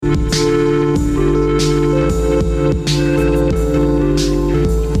Welcome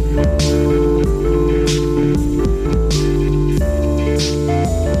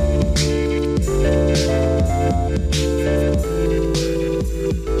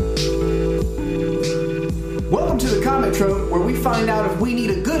to the Comic Trope, where we find out if we need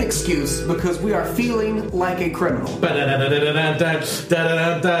a good excuse because we are feeling like a criminal.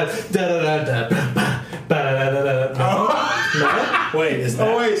 No? Wait, is that?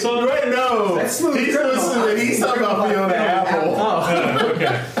 Oh, wait, no. That's Smooth He's Criminal. He's talking about feeling the apple. Oh,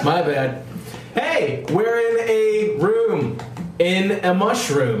 okay. My bad. Hey, we're in a room, in a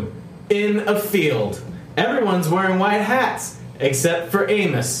mushroom, in a field. Everyone's wearing white hats, except for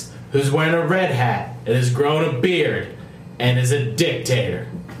Amos, who's wearing a red hat and has grown a beard and is a dictator.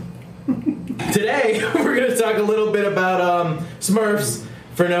 Today, we're going to talk a little bit about Smurfs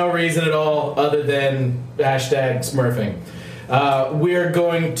for no reason at all other than #Smurfing. We're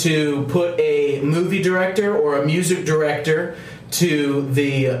going to put a movie director or a music director to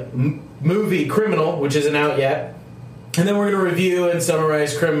the movie Criminal, which isn't out yet. And then we're going to review and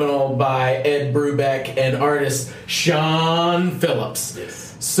summarize Criminal by Ed Brubaker and artist Sean Phillips.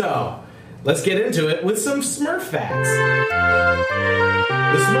 Yes. So, let's get into it with some Smurf facts.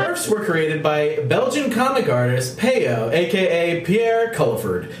 The Smurfs were created by Belgian comic artist Peyo, a.k.a. Pierre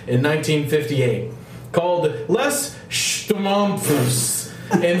Culliford, in 1958. Called Les Smurfs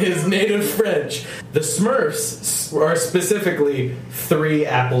in his native French. The Smurfs are specifically 3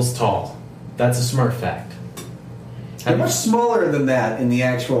 apples tall. That's a Smurf fact. They're much smaller than that in the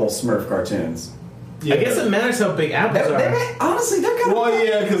actual Smurf cartoons. I guess it matters how big apples are. Honestly, they're kind of... Well,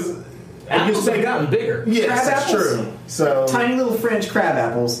 yeah, because... Apples have gotten bigger. Yes, Crab that's apples? true. So Tiny little French crab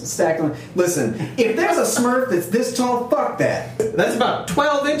apples stacked on... Listen, if there's a Smurf that's this tall, fuck that. That's about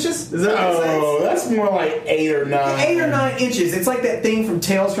 12 inches? Is that what it says? Oh, that's more like 8 or 9. 8 or 9 inches. It's like that thing from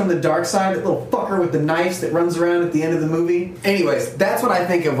Tales from the Dark Side, that little fucker with the knives that runs around at the end of the movie. Anyways, that's what I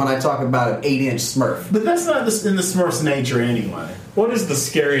think of when I talk about an 8-inch Smurf. But that's not in the Smurf's nature anyway. What is the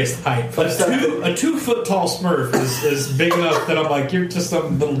scariest height? A 2 foot tall Smurf is big enough that I'm like, you're just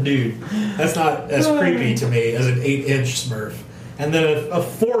some little dude. That's not as creepy to me as an 8-inch Smurf. And then a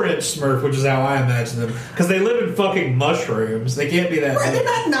 4-inch Smurf, which is how I imagine them, because they live in fucking mushrooms. They can't be that Right, big.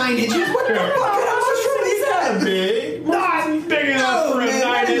 they're not 9 inches. What the fuck kind of mushroom is that? Big. Not big enough No, for a man,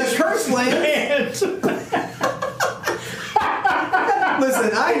 not in 9-inch the curse land.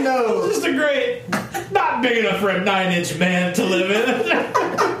 Listen, I know. Just a great, not big enough for a 9-inch man to live in.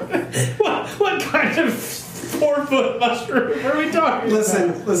 what kind of 4-foot mushroom are we talking about?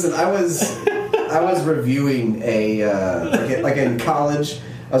 Listen. I was reviewing like in college.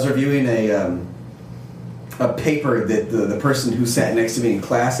 I was reviewing a paper that the person who sat next to me in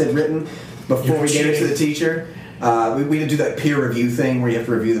class had written before we gave it to the teacher. We did do that peer review thing where you have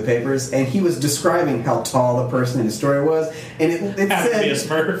to review the papers, and he was describing how tall the person in the story was, and it Had said to be a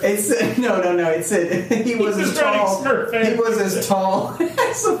Smurf. It said no. It said he was as tall. He was as tall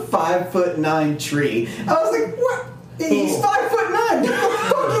as a 5'9" tree. I was like, what? He's 5'9". What the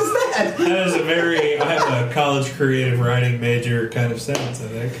fuck is that? That is I have a college creative writing major kind of sentence, I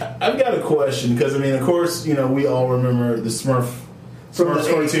think. I've got a question because of course, we all remember the Smurfs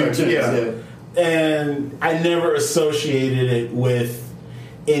cartoon. Yeah. And I never associated it with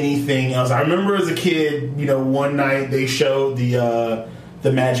anything else. I remember as a kid, one night they showed the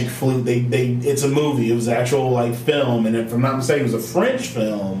Magic Flute. It's a movie. It was actual film, and if I'm not mistaken, it was a French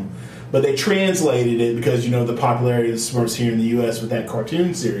film. But they translated it because the popularity of the Smurfs here in the U.S. with that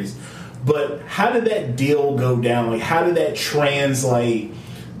cartoon series. But how did that deal go down? How did that translate?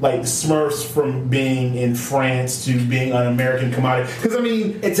 Smurfs from being in France to being an American commodity. Because,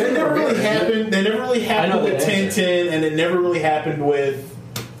 that never really happened. That never really happened with Tintin, and it never really happened with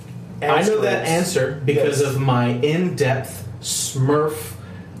I know that answer because of my in-depth Smurfing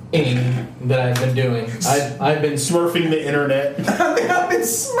that I've been doing. I've been Smurfing the internet. I've been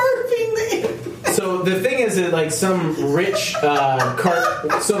smurfing the... So the thing is that some rich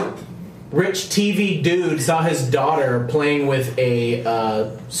rich TV dude saw his daughter playing with a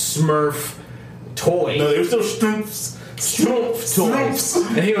Smurf toy. No, they were still Stroomps toys.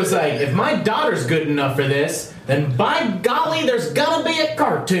 And he was like, if my daughter's good enough for this, then by golly, there's gonna be a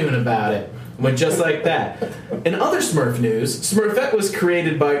cartoon about it. Went just like that. In other Smurf news, Smurfette was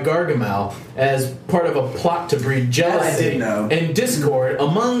created by Gargamel as part of a plot to breed jealousy and discord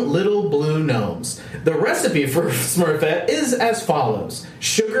among little blue gnomes. The recipe for Smurfette is as follows: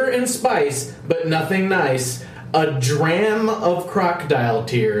 sugar and spice, but nothing nice, a dram of crocodile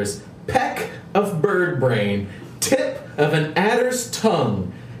tears, peck of bird brain, tip of an adder's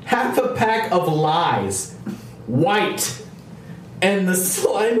tongue, half a pack of lies, white, and the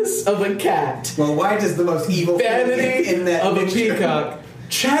slyness of a cat. Well, white is the most evil Vanity thing in that of a mixture. peacock,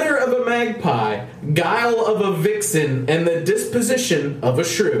 chatter of a magpie, guile of a vixen, and the disposition of a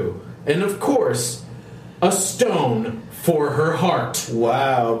shrew. And of course, a stone for her heart.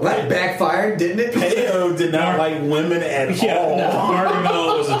 Wow. Well, that backfired, didn't it? Peo did not like women at all. No,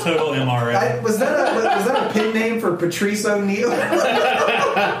 Gargamel was a total MRA. Was that a pen name for Patrice O'Neill?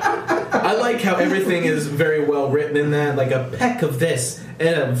 I like how everything is very well written in that, like a peck of this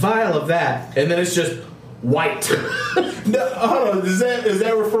and a vial of that, and then it's just white. No, hold on. Is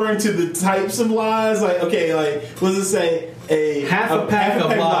that referring to the types of lies? Like, okay, like, what does it say? Half a pack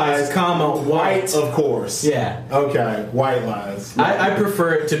of lies, comma, white. Of course. Yeah. Okay, white lies. I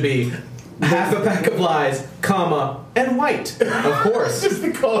prefer it to be half a pack of lies, comma, and white. Of course. Just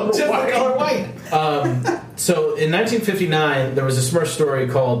the color white. The color white. So in 1959, there was a Smurf story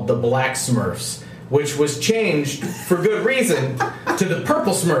called The Black Smurfs, which was changed for good reason to the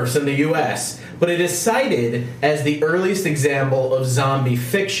Purple Smurfs in the U.S., but it is cited as the earliest example of zombie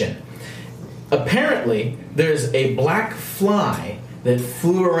fiction. Apparently, there's a black fly that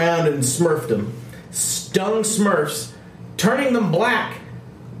flew around in Smurfdom, stung Smurfs, turning them black,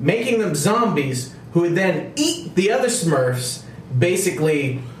 making them zombies, who would then eat the other Smurfs,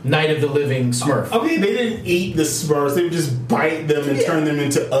 basically Night of the Living Smurf. Okay, they didn't eat the Smurfs. They would just bite them and turn them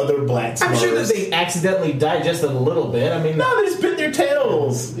into other black Smurfs. I'm sure that they accidentally digested a little bit. I mean, No, they just bit their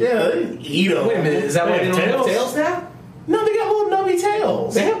tails. Yeah, they didn't eat them. wait a minute, is that why they don't have tails now? No, they got little nubby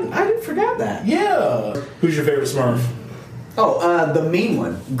tails. They have. I didn't forget that. Yeah. Who's your favorite Smurf? Oh, the mean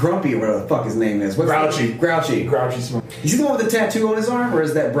one. Grumpy or whatever the fuck his name is. Grouchy. Grouchy. Grouchy Smurf. Is he the one with the tattoo on his arm, or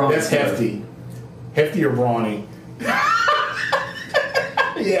is that Brawny? That's Hefty. Hefty or Brawny?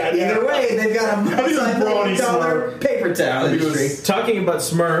 Yeah, Either way, they've got a Brawny multi-million-dollar Smurf. paper towel industry. Talking about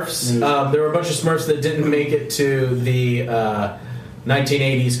Smurfs, there were a bunch of Smurfs that didn't make it to the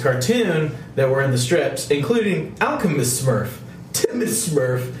 1980s cartoon that were in the strips, including Alchemist Smurf, Timid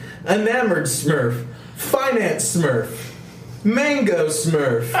Smurf, Enamored Smurf, Finance Smurf, Mango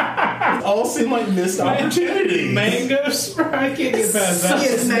Smurf. All seem like missed opportunities. Mango Smurf? I can't get past that.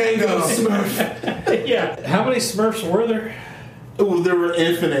 Yes, Mango Smurf. Yeah. How many Smurfs were there? Oh, there were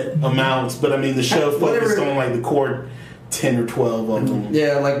infinite amounts, but I mean, the show focused Whatever. on like the core 10 or 12 of them.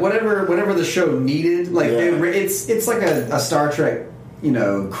 Yeah, like whatever the show needed. Like Yeah. it's like a Star Trek,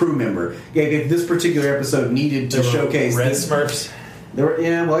 crew member. Yeah, if this particular episode needed to showcase Red this, Smurfs. there were,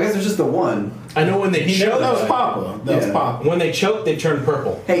 well, I guess there's just the one. I know when they choke. That was Papa. That was Yeah. Papa. When they choke, they turn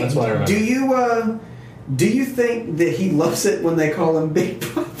purple. Hey, That's what I remember. do you think that he loves it when they call him Big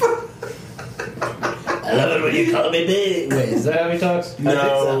Papa? I love it when you call me big. Wait, is that how he talks? No. I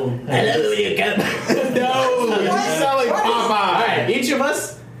love it when you call me No, you sound like All Papa. right, each of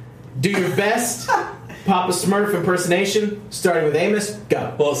us do your best Papa Smurf impersonation, starting with Amos.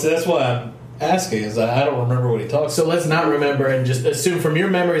 Go. Well, see, that's why I'm asking, is I don't remember what he talks. So let's not remember and just assume from your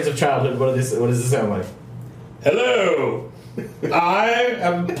memories of childhood, what does this sound like? Hello, I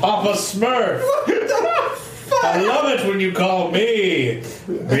am Papa Smurf. I love it when you call me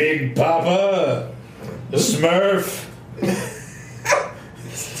Big Papa Smurf.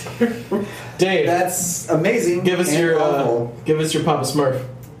 Dave, That's amazing. give us and your awful. Papa Smurf.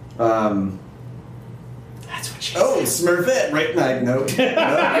 That's what she Oh, Smurfette, right? Nope.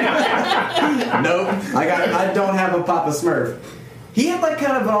 Nope. I don't have a Papa Smurf. He had like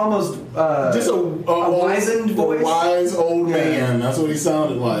kind of an almost Just a wizened voice. A wise old Yeah. man. That's what he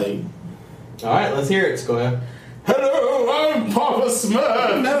sounded like. All right, let's hear it. Go ahead. Hello, I'm Papa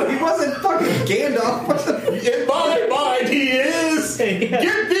Smurf. No, he wasn't fucking Gandalf. In my mind, he is.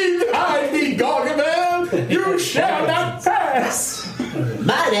 Get thee behind me, Gargamel. You shall not pass.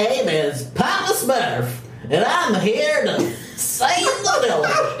 My name is Papa Smurf, and I'm here to save the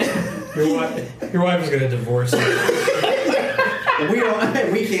village. Your wife is going to divorce you.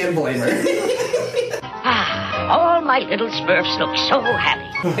 We can't blame her. All my little Smurfs look so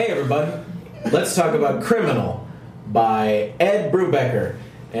happy. Hey, everybody. Let's talk about Criminal by Ed Brubaker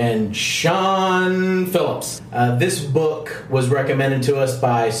and Sean Phillips. This book was recommended to us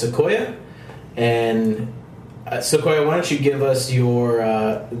by Sequoia. And Sequoia, why don't you give us your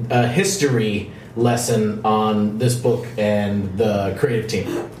history lesson on this book and the creative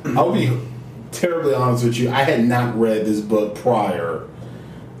team? I'll be terribly honest with you. I had not read this book prior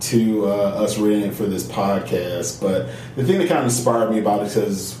to us reading it for this podcast. But the thing that kind of inspired me about it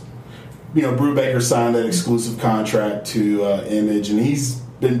is because, Brubaker signed that exclusive contract to Image, and he's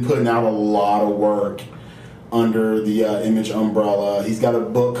been putting out a lot of work under the Image umbrella. He's got a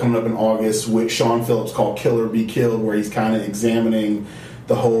book coming up in August with Sean Phillips called Kill or Be Killed, where he's kind of examining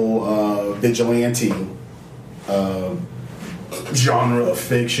the whole vigilante genre of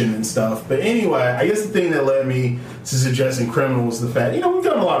fiction and stuff. But anyway, I guess the thing that led me to suggesting Criminal was the fact, we've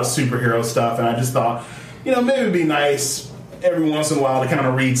done a lot of superhero stuff, and I just thought, maybe it'd be nice every once in a while to kind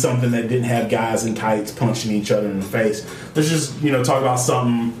of read something that didn't have guys in tights punching each other in the face. Let's just, talk about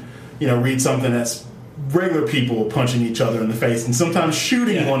something, read something that's regular people punching each other in the face and sometimes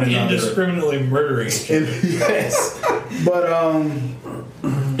shooting one another. Indiscriminately murdering each other. Yes. But,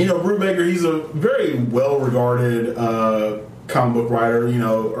 Brubaker, he's a very well-regarded comic book writer.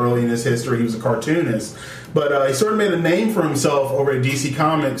 Early in his history, he was a cartoonist. But he sort of made a name for himself over at DC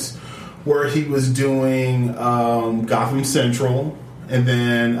Comics, where he was doing Gotham Central and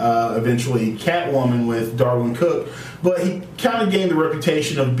then eventually Catwoman with Darwin Cook. But he kind of gained the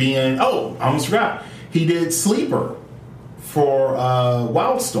reputation of being... Oh, I almost forgot. He did Sleeper for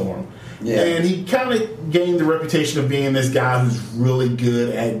Wildstorm. Yeah. And he kind of gained the reputation of being this guy who's really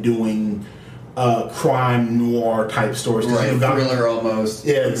good at doing crime noir type stories. Right, thriller almost.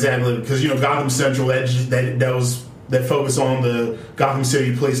 Yeah, exactly. Because, Gotham Central, that focused on the Gotham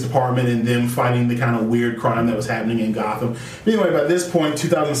City Police Department and them fighting the kind of weird crime that was happening in Gotham. But anyway, by this point,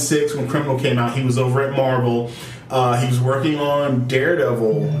 2006, when Criminal came out, he was over at Marvel. He was working on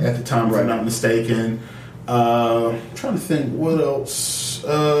Daredevil at the time, if I'm not mistaken. I'm trying to think what else.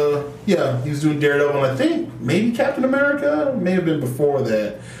 He was doing Daredevil, and I think maybe Captain America. May have been before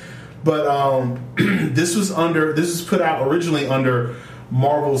that. But this was put out originally under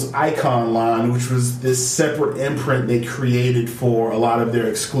Marvel's Icon line, which was this separate imprint they created for a lot of their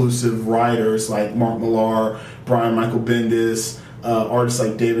exclusive writers like Mark Millar, Brian Michael Bendis, artists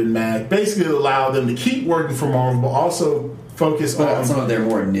like David Mack. Basically allowed them to keep working for Marvel, but also focus on some of their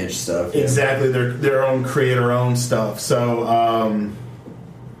more niche stuff. Yeah. Exactly, their own creator-owned stuff. So,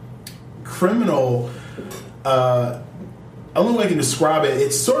 Criminal, only way I can describe it,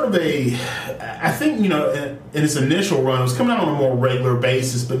 it's sort of I think, in its initial run, it was coming out on a more regular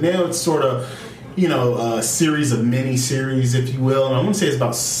basis, but now it's sort of, a series of mini-series, if you will. And I want to say it's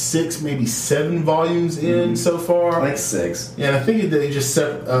about 6, maybe 7 volumes in so far. Like 6. Yeah, and I think they just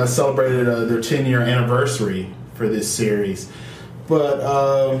celebrated their 10-year anniversary for this series. But,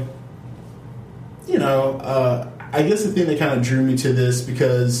 I guess the thing that kind of drew me to this,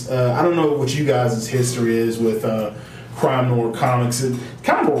 because I don't know what you guys' history is with crime noir comics. It's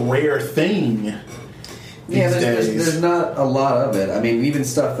kind of a rare thing these days. There's not a lot of it. I mean, even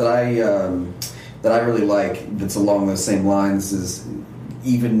stuff that I really like that's along those same lines is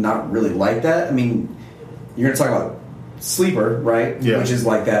even not really like that. I mean, you're going to talk about Sleeper, right? Yeah. Which is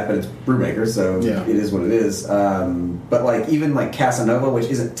like that, but it's Brubaker, so it is what it is. But even Casanova, which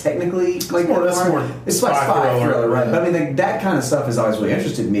isn't technically it's more spy thriller, right? Yeah. But I mean, that kind of stuff has always really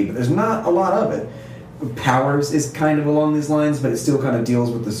interested me, but there's not a lot of it. Powers is kind of along these lines, but it still kind of deals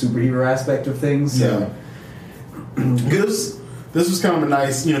with the superhero aspect of things. So. This was kind of a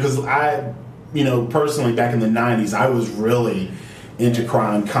nice, because I, personally back in the 90s, I was really into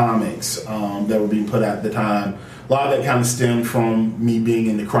crime comics that were being put out at the time. A lot of that kind of stemmed from me being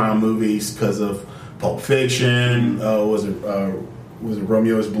into crime movies because of Pulp Fiction. Was it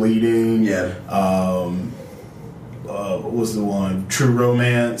Romeo's Bleeding? Yeah. What was the one? True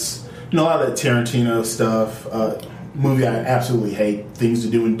Romance. A lot of that Tarantino stuff. Movie I absolutely hate, Things to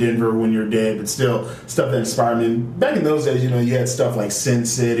Do in Denver When You're Dead, but still stuff that inspired me. And back in those days, you had stuff like Sin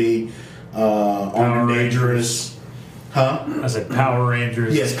City, Armed and Dangerous. Huh? I said Power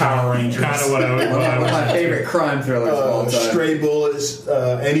Rangers. Yes, Power Rangers. Kind of what I would. One of my favorite crime thrillers of all time. Stray Bullets,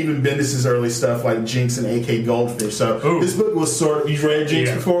 and even Bendis' early stuff like Jinx and AK Goldfish. So this book was sort of... You've read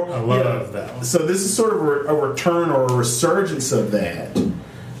Jinx before? I love that one. So this is sort of a return or a resurgence of that,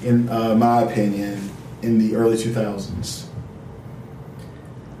 in my opinion, in the early 2000s.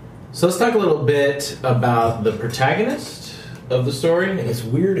 So let's talk a little bit about the protagonist of the story. His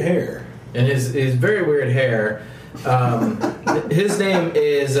weird hair. And his very weird hair. His name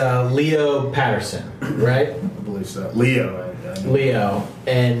is Leo Patterson, right? I believe so. Leo. Leo.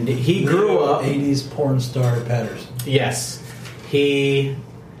 And he grew up... 80s porn star Patterson. Yes. He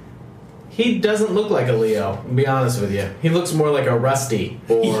doesn't look like a Leo, to be honest with you. He looks more like a Rusty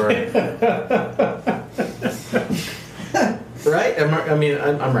or... Right?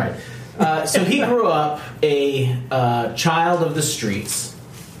 I'm right. So he grew up a child of the streets,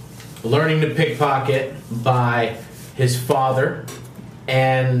 learning to pickpocket by his father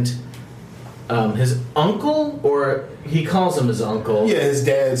and his uncle, or he calls him his uncle. Yeah, his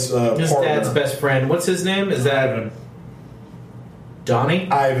dad's his partner. dad's best friend. What's his name? Is that Donnie?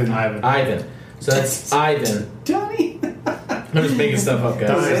 Ivan. So that's Ivan. Donnie? I'm just making stuff up,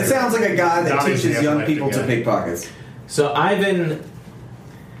 guys. It sounds like a guy that Donnie's teaches young people to guy. pickpockets. So Ivan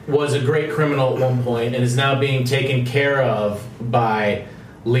was a great criminal at one point and is now being taken care of by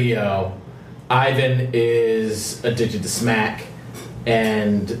Leo. Ivan is addicted to smack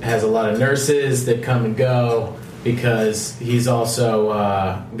and has a lot of nurses that come and go because he's also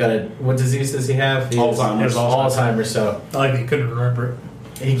got a... What disease does he have? Alzheimer's. Alzheimer's, so... I like he couldn't remember it.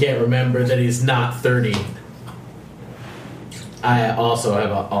 He can't remember that he's not 30. I also have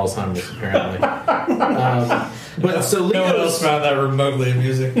Alzheimer's, apparently. But so No one Leo's else found that remotely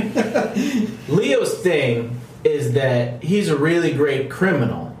amusing. Leo's thing is that he's a really great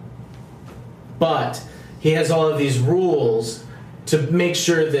criminal, but he has all of these rules to make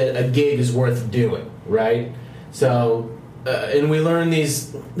sure that a gig is worth doing, right? So, and we learn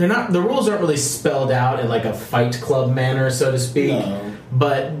these. The rules aren't really spelled out in like a Fight Club manner, so to speak. No.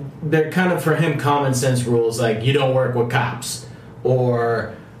 But they're kind of, for him, common sense rules, like you don't work with cops,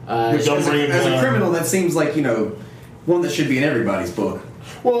 or Which, don't as bring it a down. criminal, that seems like, one that should be in everybody's book.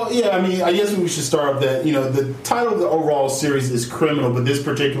 Well, yeah, I mean, I guess we should start with that. The title of the overall series is Criminal, but this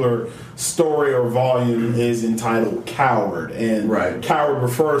particular story or volume is entitled Coward. And Right. Coward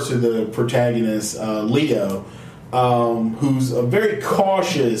refers to the protagonist, Leo, who's a very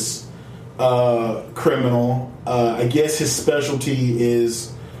cautious criminal. I guess his specialty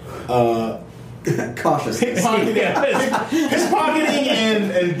is Cautious. pickpocketing, pickpocketing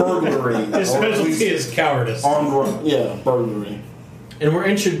and burglary. His Or at specialty least is cowardice. burglary. and we're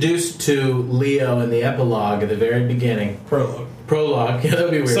introduced to Leo in the epilogue at the very beginning. Prologue. Yeah, that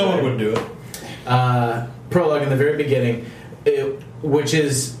would be weird. Someone right? would do it. Prologue in the very beginning, which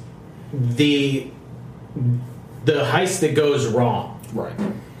is the heist that goes wrong. Right.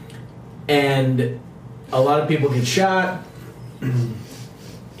 And a lot of people get shot.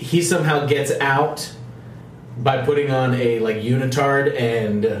 He somehow gets out by putting on a unitard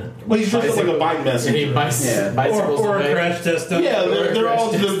and Well, he's dressed up like a bike messenger. and he bicycles Or a away. crash test dummy. Yeah, they're all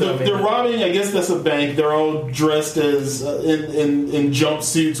Dressed as dummy. they're robbing. I guess that's a bank. They're all dressed as in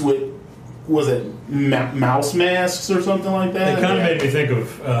jumpsuits with mouse masks or something like that. It kind of made me think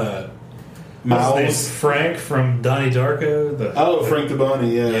of what's his name? Mouse. Frank from Donnie Darko. Frank the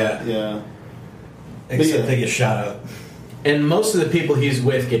Bunny. Yeah. Yeah. Except they get shot up. And most of the people he's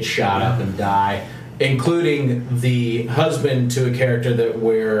with get shot up and die, including the husband to a character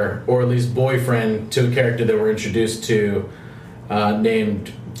or at least boyfriend to a character that we're introduced to,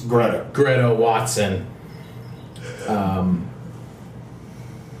 named Greta Watson. And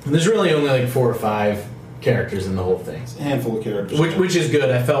there's really only 4 or 5 characters in the whole thing. It's a handful of characters. Which is good.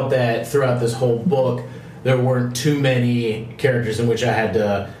 I felt that throughout this whole book, there weren't too many characters in which I had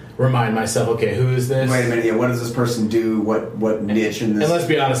to remind myself, okay, who is this? Wait a minute, what does this person do? What niche in this? And let's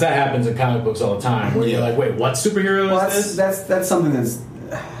be honest, that happens in comic books all the time, where you're like, wait, what superhero is this? That's something that's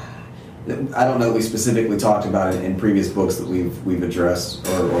I don't know that we specifically talked about it in previous books that we've addressed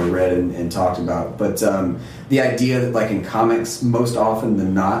or read and talked about, but the idea that in comics, most often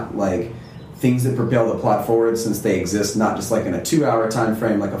than not, things that propel the plot forward, since they exist not just in a 2-hour time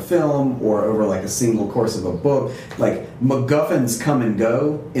frame like a film or over a single course of a book, MacGuffins come and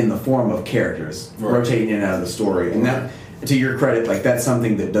go in the form of characters rotating in and out of the story. And that, to your credit, that's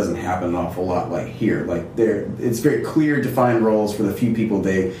something that doesn't happen an awful lot here. It's very clear defined roles for the few people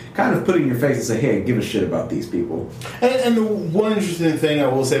they kind of put in your face and say, hey, give a shit about these people. And the one interesting thing I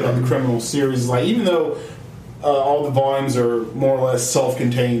will say about the Criminal series is even though all the volumes are more or less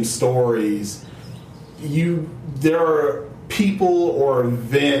self-contained stories, there are people or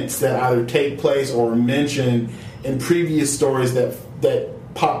events that either take place or are mentioned in previous stories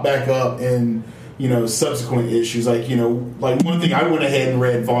that pop back up in subsequent issues. One thing, I went ahead and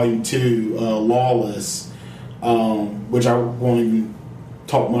read volume 2, Lawless, which I won't even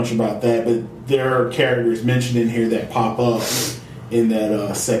talk much about that, but there are characters mentioned in here that pop up in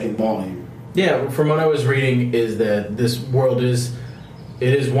that second volume. Yeah, from what I was reading is that this world is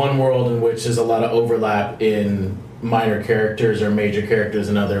one world in which there's a lot of overlap in minor characters or major characters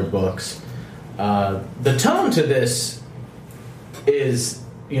in other books. The tone to this is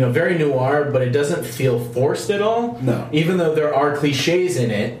very noir, but it doesn't feel forced at all. No. Even though there are cliches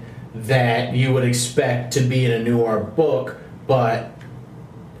in it that you would expect to be in a noir book, but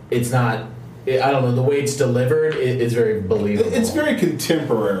it's not. I don't know, the way it's delivered is very believable. It's very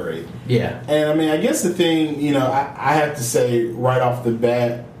contemporary. Yeah. And I guess the thing, I have to say right off the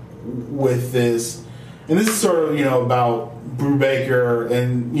bat with this, and this is sort of, about Brubaker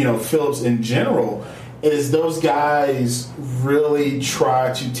and, Phillips in general, is those guys really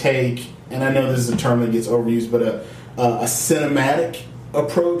try to take, and I know this is a term that gets overused, but a cinematic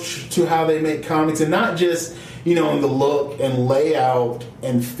approach to how they make comics, and not just in the look and layout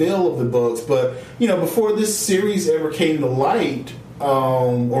and feel of the books, but before this series ever came to light,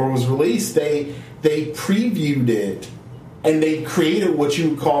 or was released, they previewed it, and they created what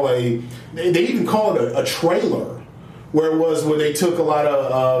you would call they even call it a trailer, where they took a lot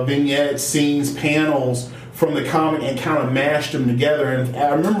of vignettes, scenes, panels from the comic and kind of mashed them together. And I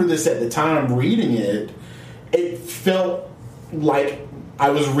remember this at the time reading it. It felt like I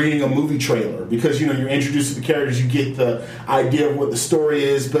was reading a movie trailer because, you're introduced to the characters, you get the idea of what the story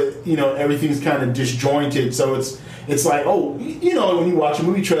is, but, everything's kind of disjointed. So it's like, when you watch a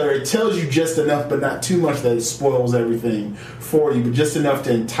movie trailer, it tells you just enough, but not too much that it spoils everything for you, but just enough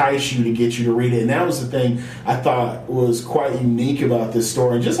to entice you to get you to read it. And that was the thing I thought was quite unique about this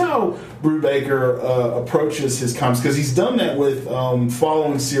story, and just how Brubaker approaches his comics, because he's done that with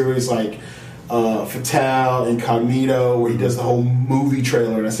following series like Fatale, Incognito, where he does the whole movie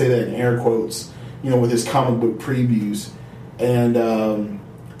trailer, and I say that in air quotes, with his comic book previews, and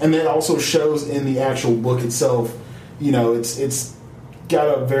that also shows in the actual book itself. It's got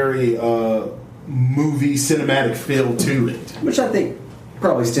a very movie cinematic feel to it, which I think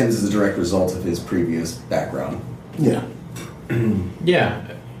probably stems as a direct result of his previous background. Yeah, yeah.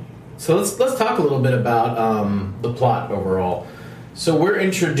 So let's talk a little bit about the plot overall. So we're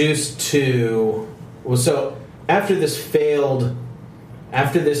introduced to after this failed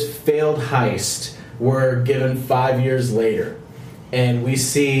heist, we're given 5 years later, and we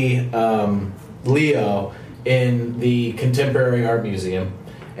see Leo in the Contemporary Art Museum,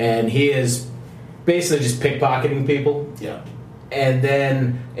 and he is basically just pickpocketing people. Yeah, and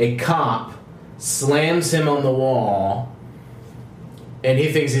then a cop slams him on the wall, and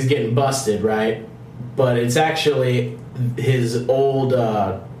he thinks he's getting busted, right? But it's actually his old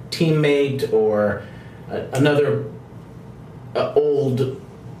teammate or another old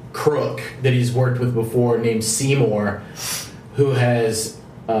crook that he's worked with before named Seymour, who has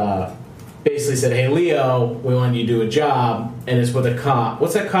basically said, hey, Leo, we want you to do a job, and it's with a cop.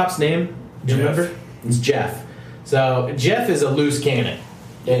 What's that cop's name? Do you remember? It's Jeff. So Jeff is a loose cannon,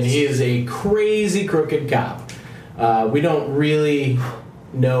 and he is a crazy, crooked cop. We don't really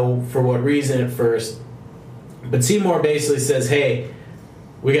know for what reason at first, but Seymour basically says, hey,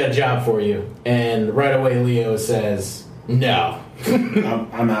 we got a job for you. And right away Leo says, no.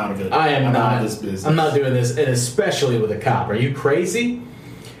 I'm out of it. I'm not out of this business. I'm not doing this, and especially with a cop. Are you crazy?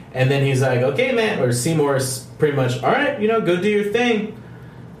 And then he's like, okay, man. Or Seymour's pretty much, all right, go do your thing.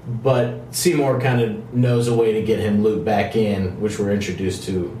 But Seymour kind of knows a way to get him looped back in, which we're introduced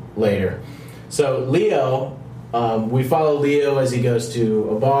to later. So Leo, we follow Leo as he goes to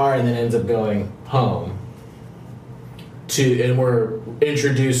a bar and then ends up going home. And we're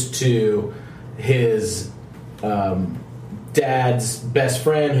introduced to his dad's best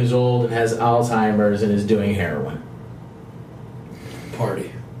friend who's old and has Alzheimer's and is doing heroin.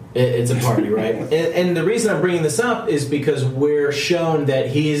 Party. It's a party, right? And the reason I'm bringing this up is because we're shown that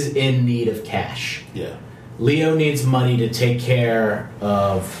he's in need of cash. Yeah. Leo needs money to take care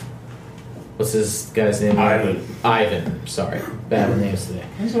of... What's this guy's name? Ivan. Sorry. Bad with names today.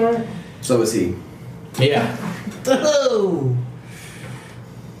 That's all right. So is he. Yeah. Oh.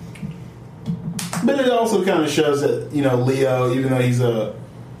 But it also kind of shows that, Leo, even though he's a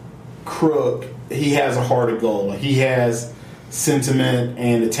crook, he has a heart of gold. Like, he has sentiment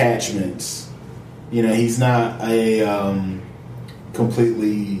and attachments. He's not a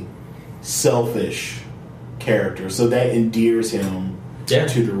completely selfish character. So that endears him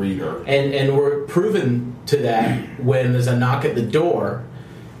to the reader. And we're proven to that when there's a knock at the door,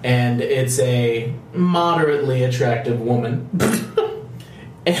 and it's a moderately attractive woman.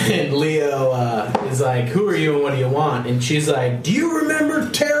 And Leo is like, who are you and what do you want? And she's like, do you remember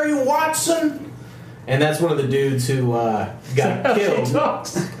Terry Watson? And that's one of the dudes who got killed.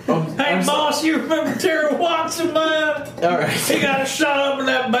 Hey, boss, you remember Terry Watson, man? All right. He got shot up in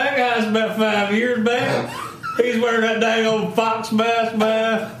that bag house about 5 years back. He's wearing that dang old fox mask,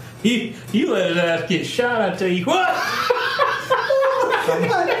 man. You let his ass get shot, I tell you what.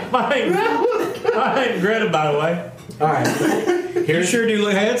 I ain't Greta, by the way. All right. You sure do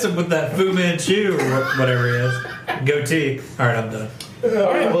look handsome with that Fu Manchu or whatever it is. Goatee. All right, I'm done. All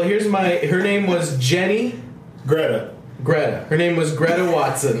right, well, her name was Jenny. Greta. Her name was Greta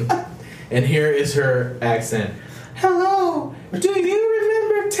Watson. And here is her accent. Hello, do you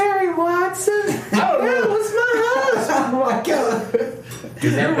remember Terry Watson? That was my husband. Oh my god. Do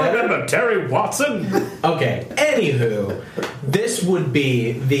you remember Terry Watson? Okay, anywho, this would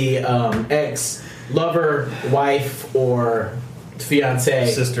be the ex-lover, wife, or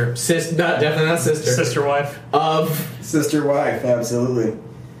fiance, sister, definitely not sister, sister wife sister wife, absolutely,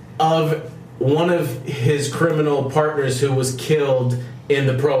 of one of his criminal partners who was killed in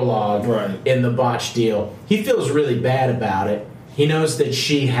the prologue, right, in the botch deal. He feels really bad about it, He knows that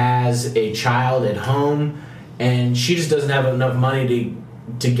she has a child at home, and she just doesn't have enough money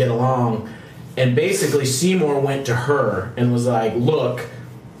to get along. And basically, Seymour went to her and was like, look,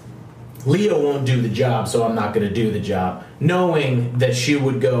 Leo won't do the job, so I'm not going to do the job. Knowing that she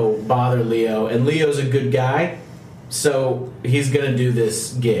would go bother Leo, and Leo's a good guy, so he's going to do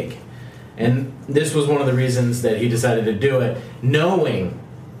this gig. And this was one of the reasons that he decided to do it, knowing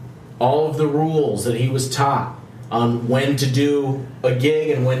all of the rules that he was taught on when to do a gig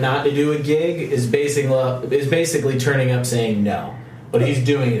and when not to do a gig is basically turning up saying no. But he's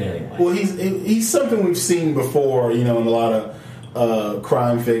doing it anyway. Well, he's something we've seen before, in a lot of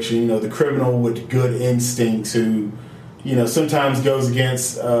crime fiction. The criminal with good instincts who, sometimes goes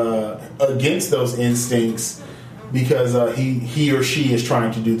against those instincts because he or she is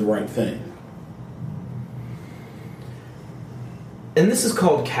trying to do the right thing. And this is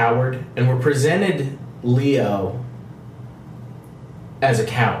called Coward, and we're presented Leo as a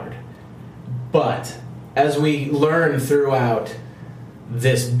coward. But as we learn throughout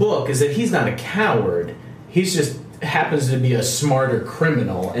this book is that he's not a coward. He's just happens to be a smarter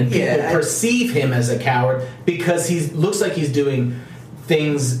criminal, and people perceive him as a coward because he looks like he's doing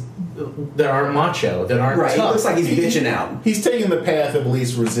things that aren't macho, that aren't tough. He looks like he's bitching out. He's taking the path of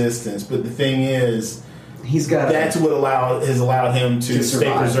least resistance, but the thing is, that's what has allowed him to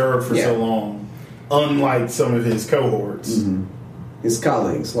stay preserved for so long, unlike some of his cohorts. Mm-hmm. His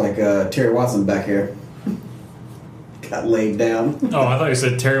colleagues, like Terry Watson back here. Got laid down. Oh, I thought you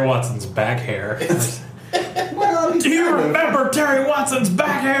said Terry Watson's back hair. Do you remember Terry Watson's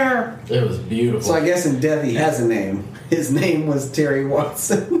back hair? It was beautiful. So I guess in death he has a name. His name was Terry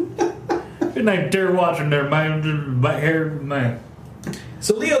Watson. Good name, Terry Watson there, man. Back hair, man.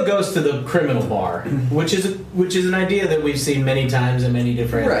 So Leo goes to the criminal bar, which is an idea that we've seen many times in many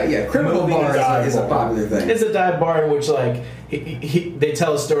different criminal bar is a popular thing. It's a dive bar in which they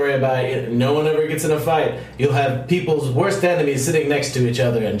tell a story about no one ever gets in a fight. You'll have people's worst enemies sitting next to each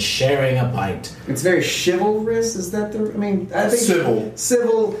other and sharing a pint. It's very chivalrous. Is that I think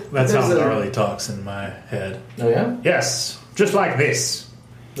civil. That's how Darley talks in my head. Oh yeah. Yes, just like this.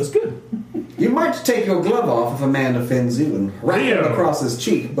 That's good. You might take your glove off if a man offends you and rap him across his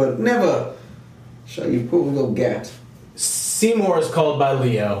cheek, but never shall you pull a little gat. Seymour is called by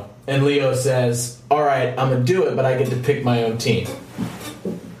Leo, and Leo says, all right, I'm going to do it, but I get to pick my own team.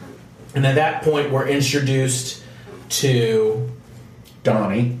 And at that point, we're introduced to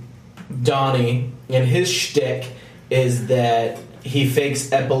Donnie, and his shtick is that he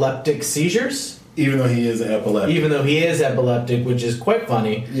fakes epileptic seizures. Even though he is epileptic, which is quite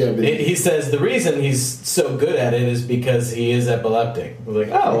funny. Yeah, but he says the reason he's so good at it is because he is epileptic. We're like,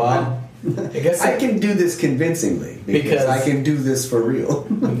 oh, well, I guess I can do this convincingly because I can do this for real.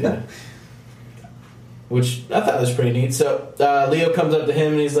 Yeah. Which I thought was pretty neat. So Leo comes up to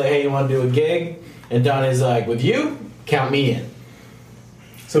him and he's like, hey, you want to do a gig? And Donnie's like, with you, count me in.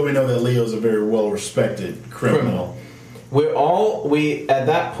 So we know that Leo's a very well-respected criminal. We at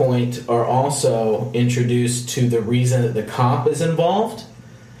that point are also introduced to the reason that the cop is involved,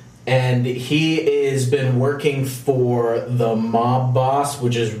 and he has been working for the mob boss,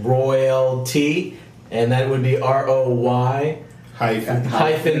 which is Royalty, and that would be ROY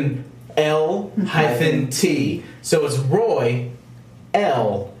hyphen L hyphen T. So it's Roy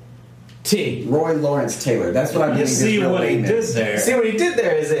L T. Roy Lawrence Taylor. That's what I'm getting. See what he did there. See what he did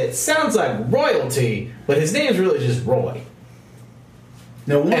there is it sounds like royalty, but his name's really just Roy.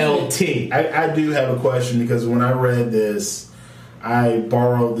 Now, LT. I do have a question because when I read this, I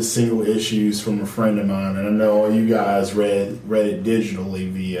borrowed the single issues from a friend of mine, and I know you guys read it digitally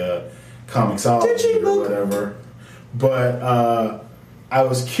via Comixology or whatever. But I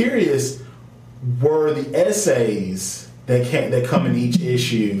was curious, were the essays that come in each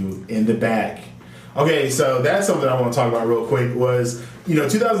issue in the back? Okay, so that's something I want to talk about real quick. Was early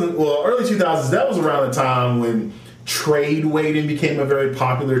 2000s. That was around the time when trade waiting became a very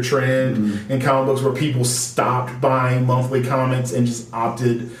popular trend in comic books, where people stopped buying monthly comics and just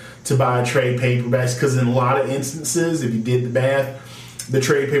opted to buy trade paperbacks. Because in a lot of instances, if you did the math, the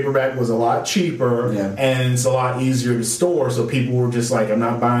trade paperback was a lot cheaper and it's a lot easier to store. So people were just like, I'm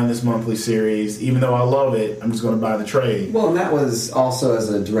not buying this monthly series, even though I love it. I'm just going to buy the trade. Well, and that was also as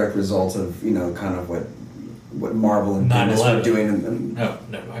a direct result of kind of what Marvel and Disney were doing. Oh,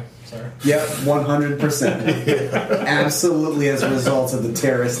 never mind. Sorry. Yep, 100%. Absolutely as a result of the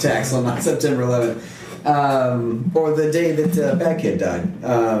terrorist attacks on September 11th. Or the day that Bad Kid died.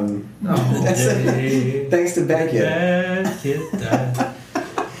 Thanks to Bad Kid. Bad Kid died.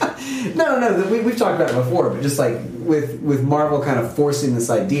 No. We've talked about it before, but just like with Marvel kind of forcing this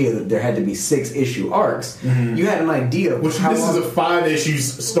idea that there had to be 6-issue arcs, you had an idea of Which this is a 5-issue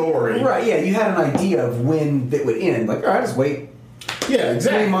story. Right, yeah, you had an idea of when it would end. Like, all right, just wait. Yeah,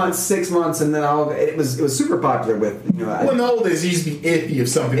 exactly. 3 months, 6 months, and then it was super popular with, you know... Well, in the old days, it used to be iffy if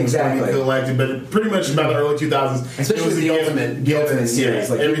something was going to be collected, but pretty much about the early 2000s, especially it was the ultimate series.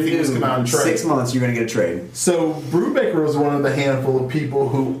 Yeah, like everything was coming out in trade. 6 months, you're going to get a trade. So Brubaker was one of the handful of people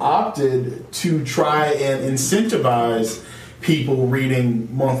who opted to try and incentivize people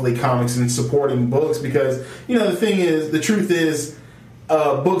reading monthly comics and supporting books because, you know, the truth is,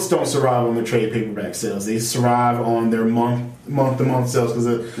 books don't survive on their trade paperback sales. They survive on their month-to-month sales because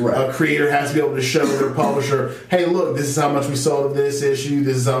a creator has to be able to show their publisher, hey, look, this is how much we sold of this issue,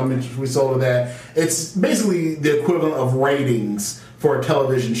 this is how much we sold of that. It's basically the equivalent of ratings for a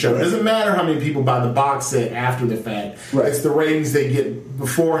television show. It doesn't matter how many people buy the box set after the fact. Right. It's the ratings they get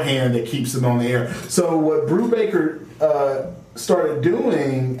beforehand that keeps them on the air. So what Brubaker started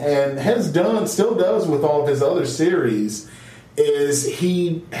doing and still does with all of his other series is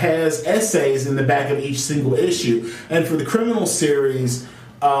he has essays in the back of each single issue. And for the criminal series,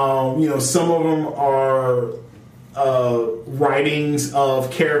 some of them are writings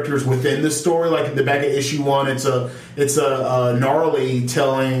of characters within the story. Like in the back of issue 1, it's a gnarly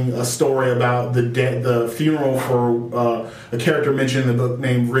telling a story about the funeral for a character mentioned in the book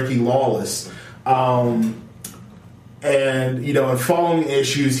named Ricky Lawless. And in following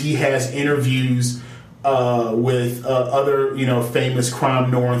issues, he has interviews with other, famous crime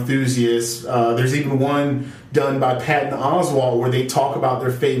noir enthusiasts. There's even one done by Patton Oswalt where they talk about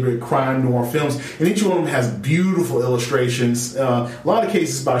their favorite crime noir films, and each one of them has beautiful illustrations. A lot of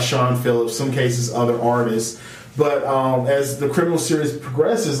cases by Sean Phillips, some cases other artists. But as the criminal series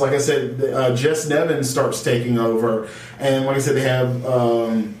progresses, like I said, Jess Nevins starts taking over, and like I said, they have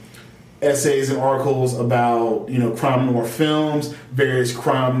essays and articles about crime noir films, various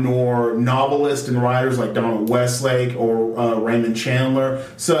crime noir novelists and writers like Donald Westlake or Raymond Chandler.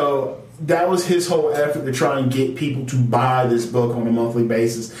 So that was his whole effort to try and get people to buy this book on a monthly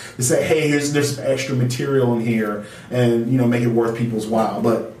basis, to say, hey, there's some extra material in here, and make it worth people's while.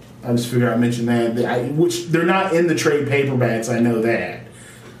 But I just figured I'd mention that, which they're not in the trade paperbacks. I know that.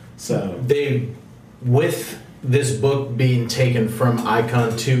 So with this book being taken from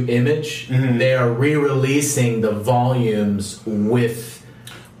Icon to Image, they are re-releasing the volumes with...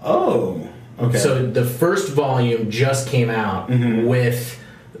 Oh, okay. So the first volume just came out with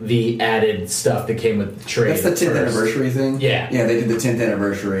the added stuff that came with the trade. That's the 10th anniversary thing? Yeah. Yeah, they did the 10th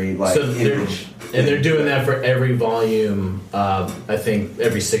anniversary, Image. And they're doing that for every volume, I think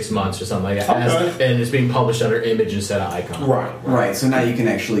every 6 months or something like that. Okay. And it's being published under Image instead of Icon. Right. So now you can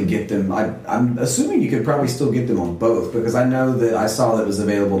actually get them. I'm assuming you could probably still get them on both, because I know that I saw that it was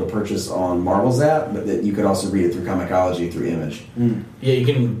available to purchase on Marvel's app, but that you could also read it through Comixology through Image. Yeah, you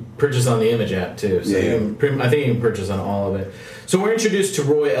can purchase on the Image app too. So I think you can purchase on all of it. So we're introduced to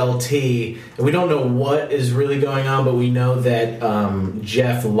Roy L.T., and we don't know what is really going on, but we know that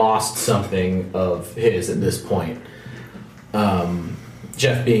Jeff lost something of his at this point.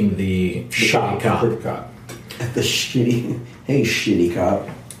 Jeff being the shitty cop. The shitty cop.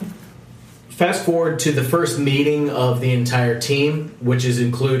 Fast forward to the first meeting of the entire team, which is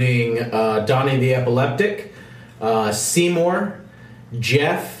including Donnie the Epileptic, Seymour,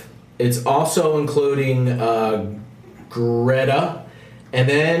 Jeff. It's also including Greta, and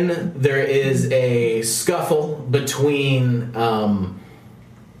then there is a scuffle between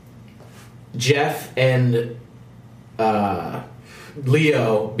Jeff and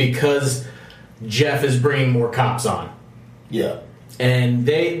Leo because Jeff is bringing more cops on. Yeah. And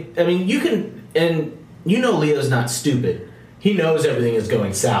Leo's not stupid. He knows everything is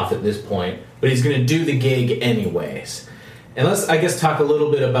going south at this point, but he's going to do the gig anyways. And let's, I guess, talk a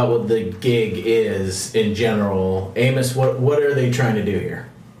little bit about what the gig is in general. Amos, what are they trying to do here?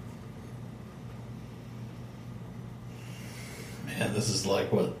 Man, this is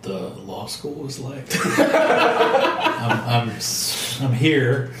like what law school was like. I'm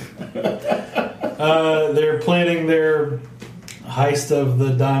here. They're planning their heist of the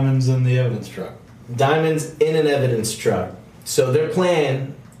diamonds in the evidence truck. Diamonds in an evidence truck. So their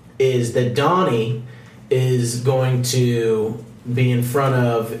plan is that Donnie is going to be in front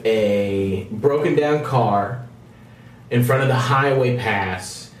of a broken down car in front of the highway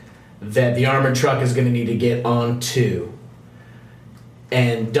pass that the armored truck is going to need to get onto.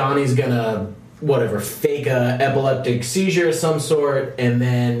 And Donnie's going to, fake a epileptic seizure of some sort, and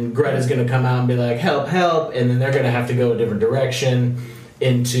then Greta's going to come out and be like, help, help, and then they're going to have to go a different direction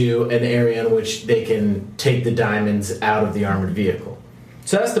into an area in which they can take the diamonds out of the armored vehicle.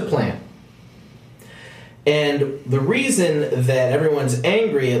 So that's the plan. And the reason that everyone's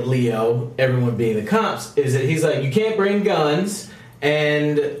angry at Leo, everyone being the cops, is that he's like, you can't bring guns,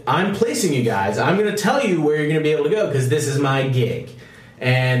 and I'm placing you guys. I'm going to tell you where you're going to be able to go, because this is my gig.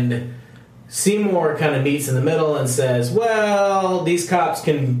 And Seymour kind of meets in the middle and says, well, these cops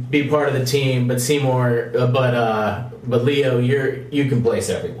can be part of the team, but but Leo, you can place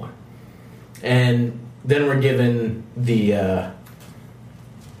everyone. And then we're given the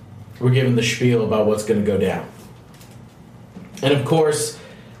spiel about what's going to go down. And of course,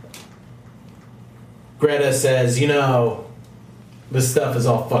 Greta says, this stuff is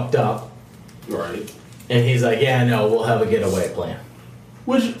all fucked up. Right. And he's like, yeah, no, we'll have a getaway plan.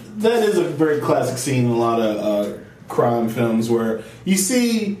 Which, that is a very classic scene in a lot of crime films where you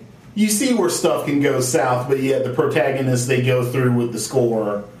see where stuff can go south, but yet the protagonists, they go through with the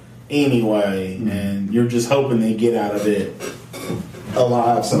score anyway, and you're just hoping they get out of it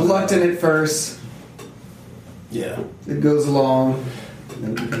alive. Reluctant at first. Yeah. It goes along, and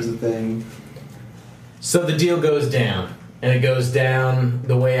then it becomes a thing. So the deal goes down. And it goes down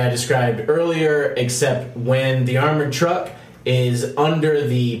the way I described earlier, except when the armored truck is under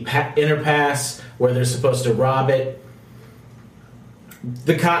the inner pass where they're supposed to rob it,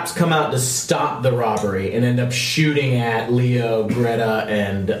 the cops come out to stop the robbery and end up shooting at Leo, Greta,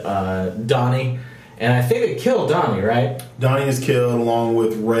 and Donnie. And I think they kill Donnie, right? Donnie is killed along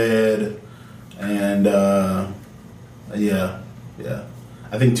with Red and, yeah.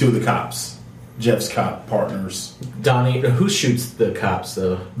 I think 2 of the cops. Jeff's cop partners. Donnie, who shoots the cops,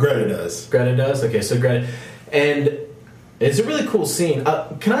 though? Greta does. Greta does? Okay, so Greta. And it's a really cool scene.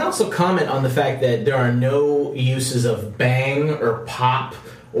 Can I also comment on the fact that there are no uses of bang or pop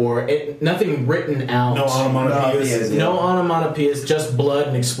or nothing written out? No onomatopoeias. No onomatopoeias, just blood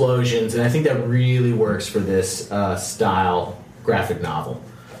and explosions. And I think that really works for this style graphic novel.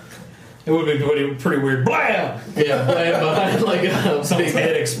 It would have been pretty weird. Blam! Yeah, blam behind like someone's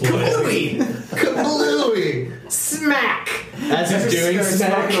head explodes. Kablooey! Smack! As he's doing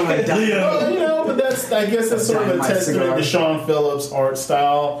smack. Well, but I guess that's sort of a testament to Sean Phillips' art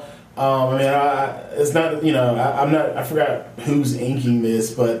style. It's not, I forgot who's inking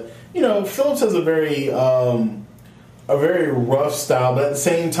this, but, Phillips has a very rough style, but at the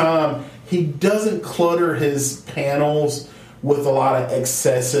same time, he doesn't clutter his panels with a lot of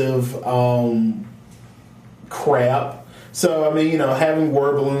excessive crap. So, having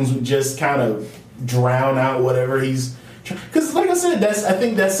word balloons would just kind of drown out whatever he's... Because, like I said, I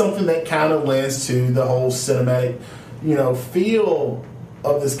think that's something that kind of lends to the whole cinematic, feel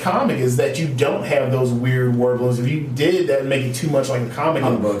of this comic, is that you don't have those weird word balloons. If you did, that would make it too much like a comic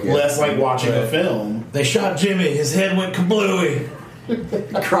and less like watching a film. They shot Jimmy. His head went kablooey.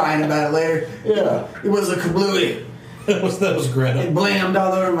 Crying about it later. Yeah. It was a kablooey. That was Greta. It blammed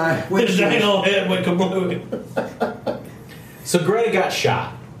all over my His dang old head went kablooey. So Greta got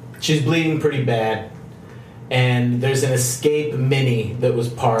shot. She's bleeding pretty bad. And there's an escape mini that was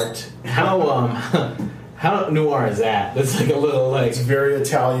parked. How noir is that? That's like a little It's a very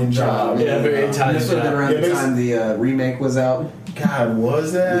Italian job. Yeah, very Italian This would have been around the time the remake was out. God,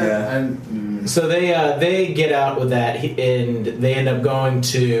 was that? Yeah. So they get out with that, and they end up going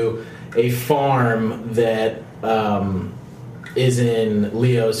to a farm that is in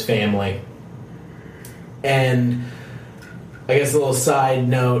Leo's family. And I guess a little side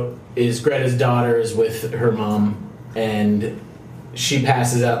note is Greta's daughter is with her mom, and she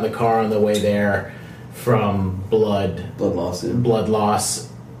passes out in the car on the way there from blood loss,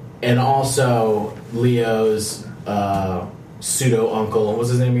 and also Leo's pseudo uncle. What's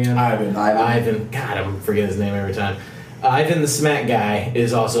his name again? Ivan. God, I'm forgetting his name every time. Ivan the Smack guy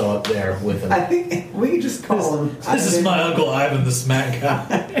is also up there with him. I think we could just call him. This is my Uncle Ivan the Smack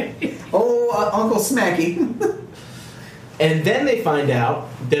guy. Uncle Smacky. And then they find out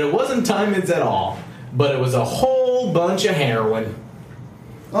that it wasn't diamonds at all, but it was a whole bunch of heroin.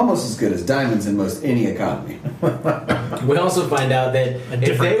 Almost as good as diamonds in most any economy. We also find out that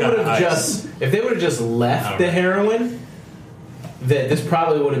if they would have just left the heroin, that this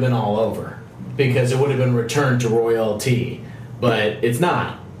probably would have been all over, because it would have been returned to royalty. But it's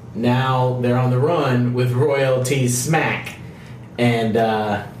not. Now they're on the run with royalty smack, and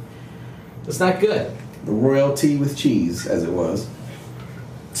it's not good. The royalty with cheese, as it was.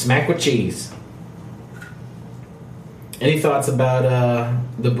 Smack with cheese. Any thoughts about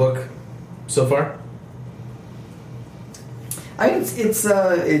the book so far? It's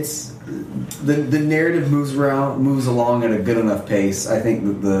the narrative moves along at a good enough pace. I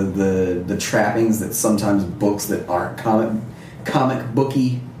think that the trappings that sometimes books that aren't comic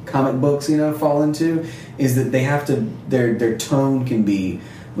books, fall into, is that they have to their tone can be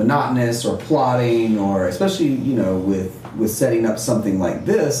monotonous or plotting, or especially with setting up something like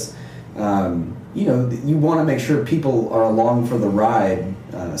this. You want to make sure people are along for the ride,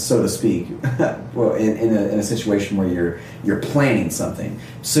 so to speak. Well, in a situation where you're planning something,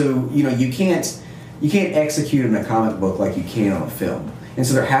 so you can't execute in a comic book like you can on a film, and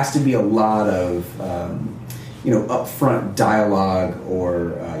so there has to be a lot of upfront dialogue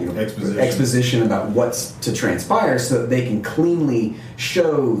or exposition about what's to transpire, so that they can cleanly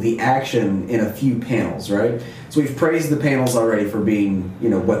show the action in a few panels, right? So we've praised the panels already for being,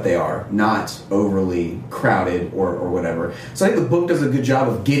 what they are, not overly crowded or whatever. So I think the book does a good job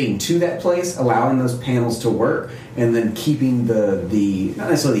of getting to that place, allowing those panels to work, and then keeping the not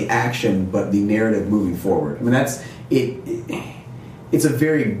necessarily the action, but the narrative moving forward. I mean, that's it. It's a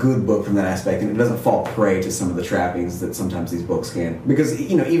very good book from that aspect, and it doesn't fall prey to some of the trappings that sometimes these books can. Because,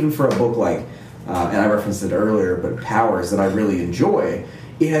 even for a book like, and I referenced it earlier, but Powers, that I really enjoy,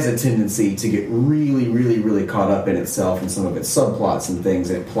 it has a tendency to get really, really, really caught up in itself and some of its subplots and things,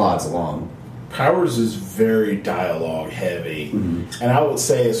 and it plods along. Powers is very dialogue heavy. Mm-hmm. And I would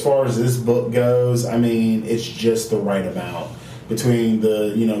say, as far as this book goes, I mean, it's just the right amount between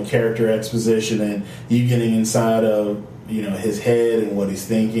the, character exposition and you getting inside of his head and what he's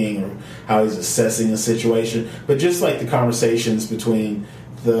thinking or how he's assessing a situation, but just like the conversations between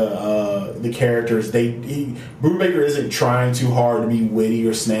the characters, Brubaker isn't trying too hard to be witty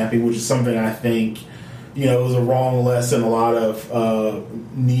or snappy, which is something I think was a wrong lesson a lot of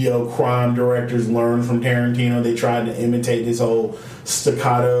neo crime directors learned from Tarantino. They tried to imitate this whole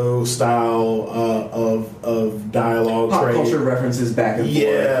staccato style of dialogue. Pop culture references back and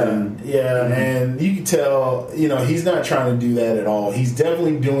forth. And you can tell he's not trying to do that at all. He's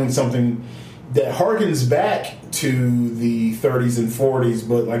definitely doing something that harkens back to the 30s and 40s,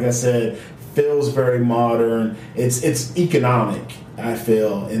 but like I said, feels very modern. It's economic, I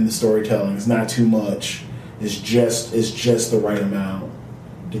feel, in the storytelling. It's not too much. It's just the right amount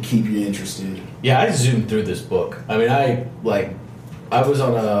to keep you interested. Yeah, I zoomed through this book. I mean, I was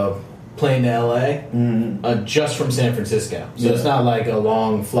on a plane to LA just from San Francisco, so it's not like a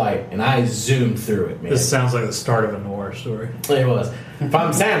long flight, and I zoomed through it, man. This sounds like the start of a noir story. It was.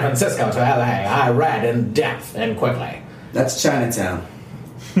 From San Francisco to LA, I read in depth and quickly. That's Chinatown.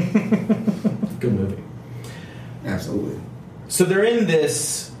 Good movie. Absolutely. So they're in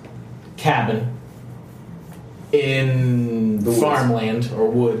this cabin in the farmland or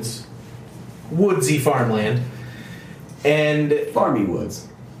woodsy farmland, and farmy woods.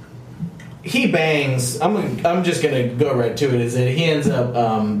 He bangs. I'm just gonna go right to it. Is that he ends up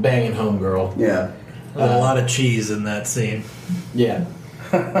banging homegirl? Yeah, a lot of cheese in that scene. Yeah,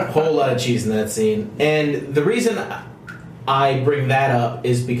 a whole lot of cheese in that scene. And the reason I bring that up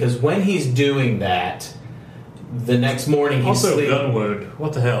is because when he's doing that, the next morning he's also sleeping. gun wound.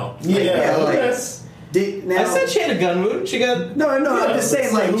 What the hell? I said she had a gun wound. She got no. I'm just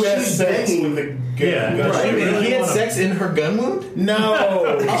saying, like, who has sex with a gun? Right. He had sex in her gun wound.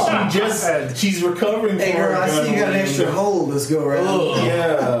 No, she's recovering from her gun. I see you got an extra hole. Let's go around. Ugh.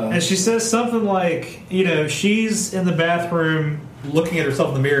 Yeah, and she says something like, she's in the bathroom looking at herself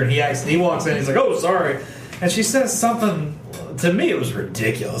in the mirror, and he walks in. He's like, "Oh, sorry," and she says something. To me, it was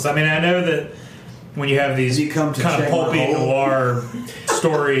ridiculous. I mean, I know that when you have these kind of pulpy noir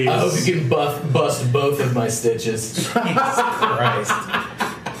stories, I hope you can bust both of my stitches. Jesus Christ.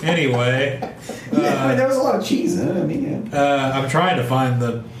 Anyway, there was a lot of cheese in it. I mean, yeah. I'm trying to find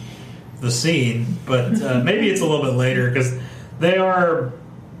the scene, but maybe it's a little bit later because they are.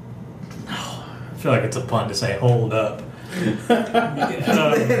 I feel like it's a pun to say "hold up."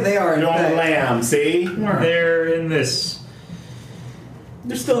 They are. Don't lamb. See, they're in this.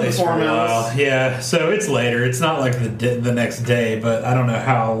 They're still in the farmhouse. Yeah, so it's later. It's not like the next day, but I don't know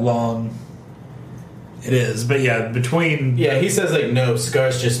how long it is. But yeah, between... Yeah, he says, like, no,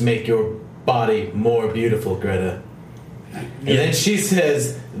 scars just make your body more beautiful, Greta. And then she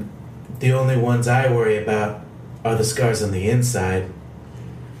says, the only ones I worry about are the scars on the inside.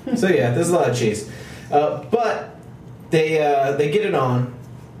 So yeah, there's a lot of cheese. But they get it on,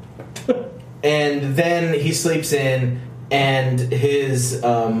 and then he sleeps in, and his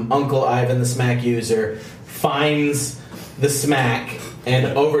uncle Ivan, the smack user, finds the smack and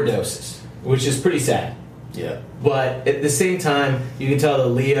overdoses, which is pretty sad. Yeah. But at the same time, you can tell that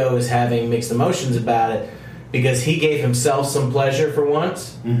Leo is having mixed emotions about it because he gave himself some pleasure for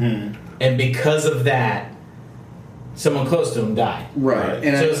once, and because of that, someone close to him died. Right.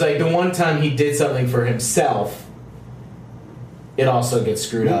 And so it's like the one time he did something for himself, it also gets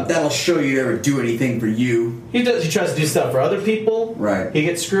screwed up. That'll show you ever do anything for you. He tries to do stuff for other people. Right. He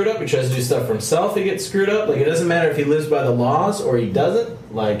gets screwed up. He tries to do stuff for himself. He gets screwed up. Like, it doesn't matter if he lives by the laws or he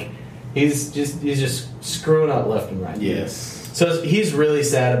doesn't. Like, he's just screwing up left and right. Yes. So he's really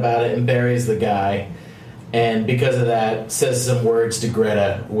sad about it and buries the guy. And because of that, says some words to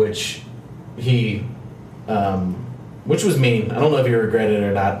Greta, which was mean. I don't know if he regretted it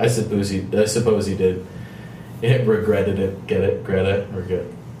or not. I suppose he did. He regretted it. Get it? Greta? Regret.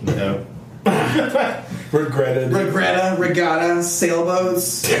 No. Regretted. Regretta, regatta,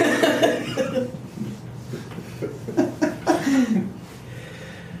 sailboats.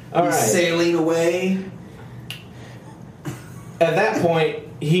 All right. Sailing away. At that point,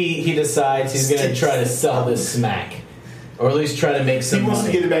 he decides he's going to try to sell this smack. Or at least try to make some money. He wants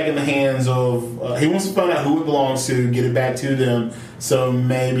to get it back in the hands of... he wants to find out who it belongs to, get it back to them, so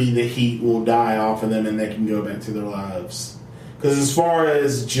maybe the heat will die off of them and they can go back to their lives. Because as far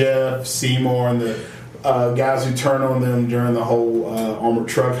as Jeff, Seymour, and the guys who turn on them during the whole armored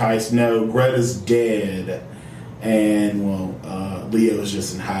truck heist, no, Greta's dead. And, well, Leo's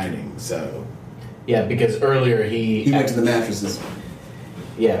just in hiding, so... Yeah, because earlier he went to the mattresses.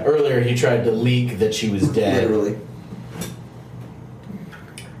 Yeah, earlier he tried to leak that she was dead. Literally.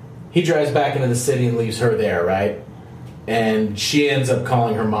 He drives back into the city and leaves her there, right? And she ends up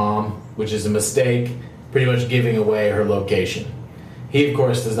calling her mom, which is a mistake, pretty much giving away her location. He, of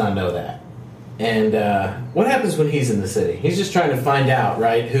course, does not know that. And what happens when he's in the city? He's just trying to find out,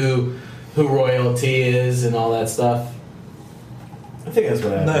 right, who royalty is and all that stuff. I think that's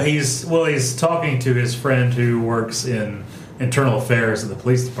what happens. No, he's talking to his friend who works in internal affairs at the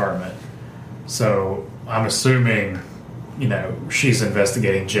police department. So I'm assuming, she's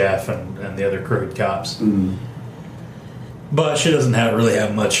investigating Jeff and the other crooked cops. Mm. But she doesn't really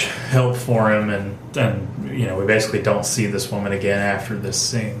have much help for him, and we basically don't see this woman again after this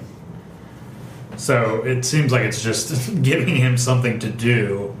scene. So it seems like it's just giving him something to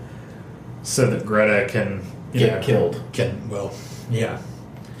do so that Greta can get killed. Yeah.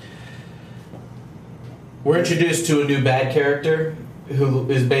 We're introduced to a new bad character who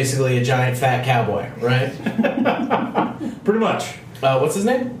is basically a giant fat cowboy, right? Pretty much. What's his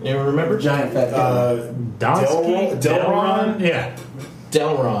name? You remember? Giant fat cowboy. Delron? Yeah.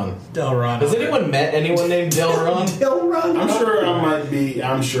 Delron. Has anyone met anyone named Delron? Delron?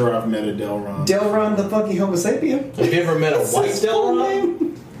 I'm sure I've met a Delron. Delron the funky Homo sapien? Have you ever met a white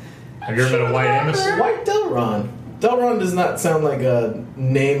Delron? Have you ever met a white Amos? White Delron. Delron does not sound like a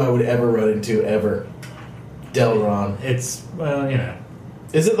name I would ever run into, ever. Delron. It's,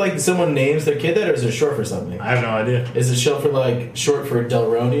 Is it like someone names their kid that, or is it short for something? I have no idea. Is it short for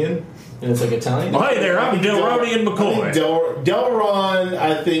Delronian? And it's like Italian? Hi there, I'm Delronian McCoy. Delron,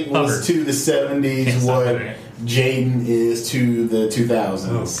 I think, was to the 70s what Jaden is to the 2000s.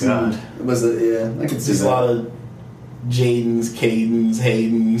 Oh, God. Was it, yeah, I can see Just that. a lot of Jadens, Cadens,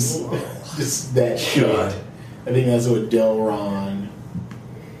 Haydens. Just that shit. God. I think that's what Delron.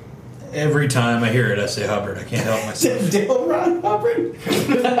 Every time I hear it, I say Hubbard. I can't help myself. Delron Hubbard?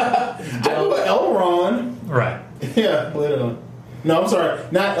 Elron. Right. Yeah, later on. No, I'm sorry.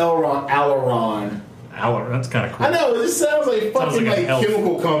 Not Elron, Aileron. That's kind of cool. I know, it just sounds like fucking like an elf.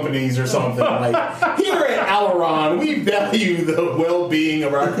 chemical companies or something. Like, here at Aileron, we value the well-being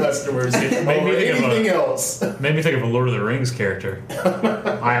of our customers over anything else. Made me think of a Lord of the Rings character.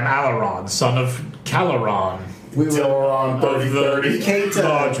 I am Aileron, son of Caleron. Delron 3030. Kate,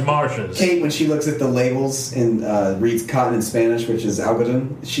 Large marshes. Kate, when she looks at the labels and reads cotton in Spanish, which is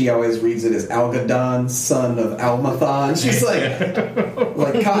algodon, she always reads it as Algodon, son of Almathon. She's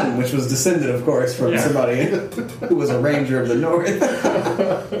like cotton, which was descended, of course, from somebody who was a ranger of the north.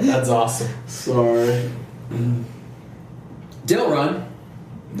 That's awesome. Sorry. Delron,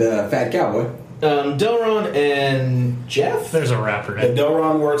 the fat cowboy. Delron and Jeff? There's a rapper And name.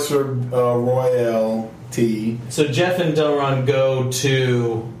 Delron works for Royale T. So Jeff and Delron go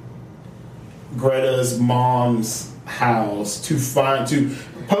to Greta's mom's house to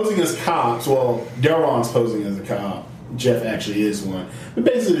posing as cops. Well, Delron's posing as a cop. Jeff actually is one. But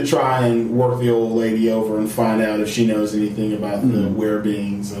basically to try and work the old lady over and find out if she knows anything about the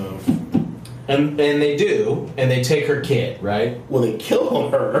where-beings of... And they do, and they take her kid, right? Well, they kill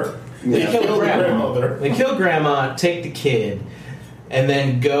her. They kill the grandma. grandmother. They kill grandma, take the kid, and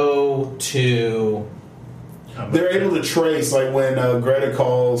then go to... They're able to trace, like when Greta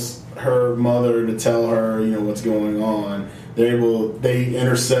calls her mother to tell her, what's going on. They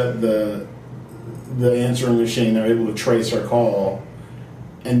intercept the answering machine. They're able to trace her call,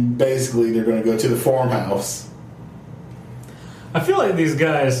 and basically they're going to go to the farmhouse. I feel like these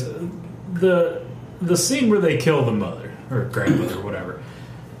guys, the scene where they kill the mother, or grandmother or whatever.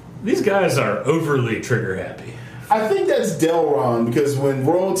 These guys are overly trigger happy. I think that's Delron, because when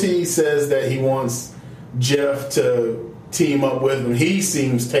Royalty says that he wants Jeff to team up with him, he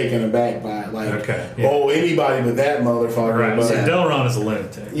seems taken aback by it. Like, oh, anybody but that motherfucker. Right, but, so Delron is a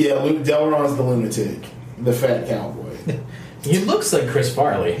lunatic. Yeah, Delron's the lunatic. The fat cowboy. He looks like Chris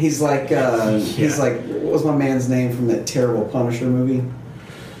Farley. He's like, what was my man's name from that terrible Punisher movie?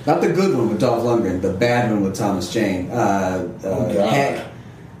 Not the good one with Dolph Lundgren, the bad one with Thomas Jane. Heck.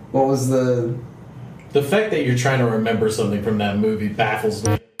 What was the... The fact that you're trying to remember something from that movie baffles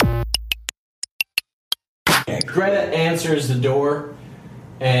me. Greta answers the door,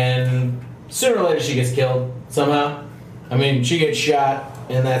 and sooner or later she gets killed somehow. I mean, she gets shot,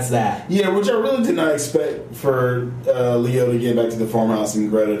 and that's that. Yeah, which I really did not expect for Leo to get back to the farmhouse and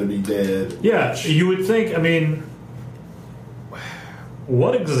Greta to be dead. Yeah, you would think, I mean,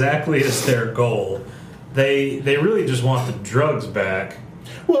 what exactly is their goal? They really just want the drugs back.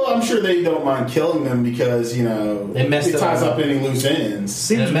 Well, I'm sure they don't mind killing them because, it ties up any loose ends.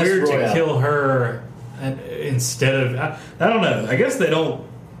 Seems weird to kill her instead of... I don't know. I guess they don't...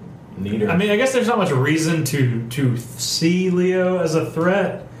 Need her. I mean, I guess there's not much reason to see Leo as a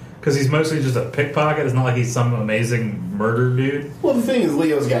threat because he's mostly just a pickpocket. It's not like he's some amazing murder dude. Well, the thing is,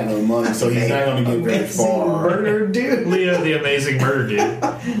 Leo's got no money, so he's not going to get very far. Murder dude? Leo, the amazing murder dude.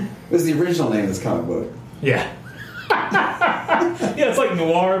 It was the original name of this comic book. Yeah. Yeah, it's like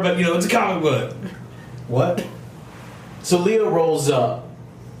noir, but, it's a comic book. What? So Leo rolls up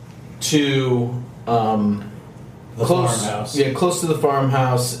to... The farmhouse. Yeah, close to the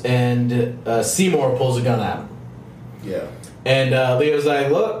farmhouse, and Seymour pulls a gun at him. Yeah. And Leo's like,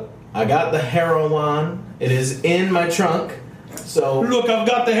 look, I got the heroin. It is in my trunk. So look, I've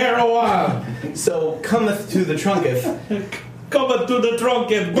got the heroin. So cometh to the trunketh. Cometh to the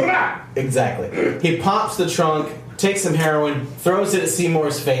trunketh. Brah! Exactly. He pops the trunk, takes some heroin, throws it at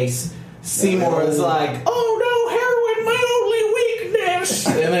Seymour's face. Seymour is like, oh no, heroin, my only weakness.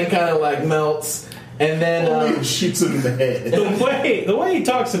 And then kind of like melts. And then shoots him in the head. The way he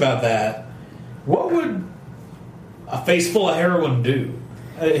talks about that, what would a face full of heroin do?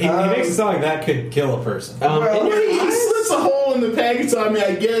 He makes it sound like that could kill a person. He slits a hole in the package, so I mean,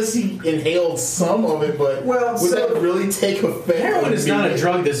 I guess he inhaled some of it, but would that really take effect? Heroin is not a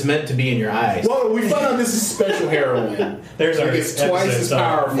drug that's meant to be in your eyes. Well, we found out this is special heroin. There's it's twice as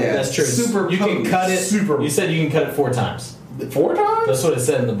powerful. Yeah, that's true. Super you can cut it. Super. You said you can cut it 4 times. 4 times? That's what it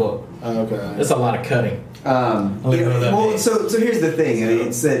said in the book. Okay. That's a lot of cutting. So here's the thing. I mean,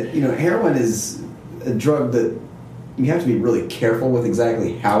 it's that heroin is a drug that you have to be really careful with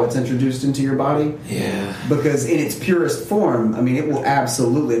exactly how it's introduced into your body. Yeah. Because in its purest form, I mean, it will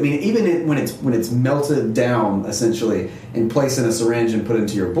absolutely. I mean, even when it's melted down essentially and placed in a syringe and put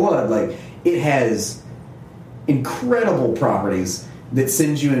into your blood, like it has incredible properties that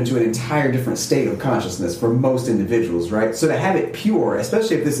sends you into an entire different state of consciousness for most individuals, right? So to have it pure,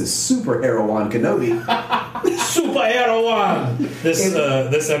 especially if this is super heroin Kenobi. Super heroin!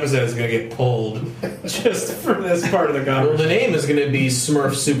 This episode is going to get pulled just for this part of the Well, conversation. the name is going to be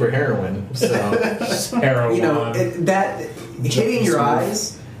Smurf Super Heroin. So Heroin. That hitting your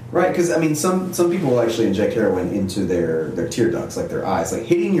eyes, right? Because I mean, some people will actually inject heroin into their tear ducts, like their eyes. Like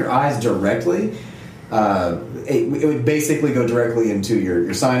hitting your eyes directly, it would basically go directly into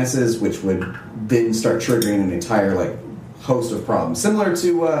your sinuses, which would then start triggering an entire host of problems, similar to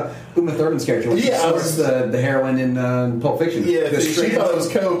Uma Thurman's character, when she snorts the heroin in Pulp Fiction. Yeah, she thought it was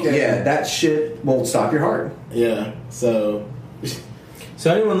coke. Yeah, that shit will stop your heart. Yeah, so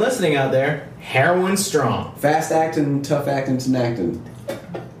anyone listening out there, heroin strong. Fast acting, tough acting, tenactin.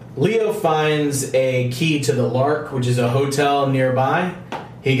 Leo finds a key to the Lark, which is a hotel nearby.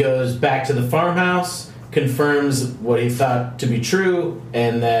 He goes back to the farmhouse, confirms what he thought to be true,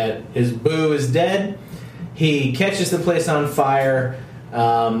 and that his boo is dead. He catches the place on fire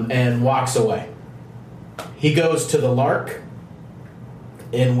and walks away. He goes to the Lark,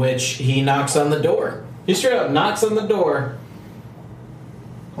 in which he knocks on the door. He straight up knocks on the door.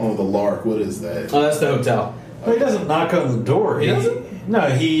 Oh, the Lark, what is that? Oh, that's the hotel. Well, he doesn't knock on the door. He doesn't? No,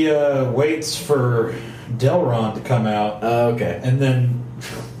 he waits for Delron to come out. Okay. And then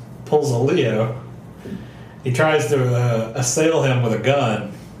pulls a Leo. He tries to assail him with a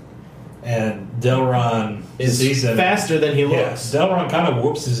gun, and Delron sees him. Faster than he looks. Yes, Delron kind of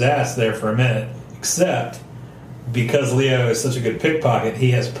whoops his ass there for a minute, except because Leo is such a good pickpocket,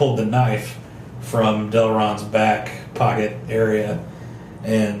 he has pulled the knife from Delron's back pocket area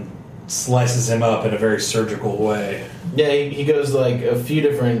and slices him up in a very surgical way. Yeah, he goes a few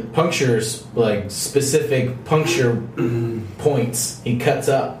different punctures, specific puncture points he cuts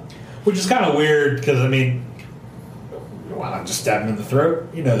up. Which is kind of weird because, I mean, why not just stab him in the throat?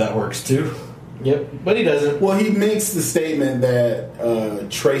 You know that works too. Yep, but he doesn't. Well, he makes the statement that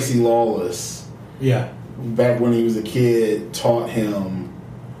Tracy Lawless, Yeah. back when he was a kid, taught him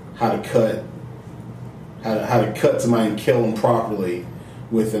how to cut somebody and kill him properly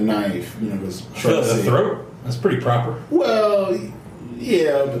with a knife. You know, because The throat. That's pretty proper. Well,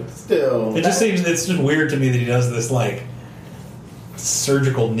 yeah, but still, It just seems it's just weird to me that he does this like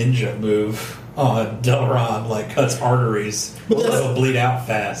surgical ninja move on Delron, like cuts arteries, so it'll bleed out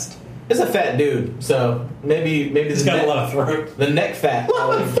fast. It's a fat dude, so maybe He's got a lot of throat. The neck fat.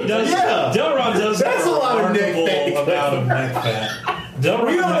 He does. Yeah. Delron does. That's have a lot of neck remarkable fat. amount of neck fat. Delron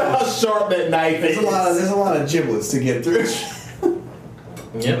we don't know how has- sharp that knife is. There's a lot of giblets to get through.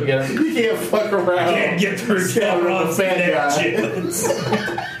 Yep, we got him. You can't fuck around. can't get through Delron's fat neck guy. giblets.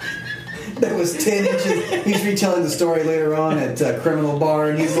 That was 10 inches. He's retelling the story later on at Criminal Bar,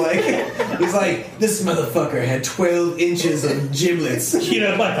 and he's like, this motherfucker had 12 inches of giblets. You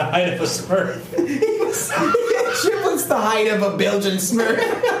know, like the height of a Smurf. Giblets the height of a Belgian Smurf.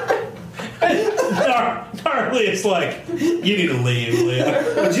 Gnarly is like, you need to leave,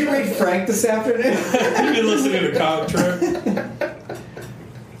 Leo. Did you read Frank this afternoon? You've been listening to Comic Trope.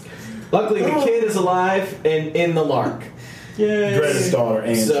 Luckily, the kid is alive and in the Lark. Yay. Greta's daughter,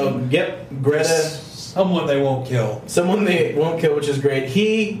 Angie. So, yep, Greta. Someone they won't kill. Someone they won't kill, which is great.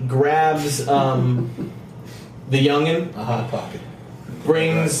 He grabs the youngin, A hot pocket.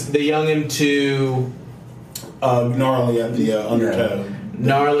 brings the youngin to Gnarly at the Undertow.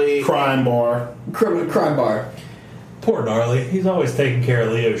 Gnarly. Crime bar. Crime bar. Poor Gnarly. He's always taking care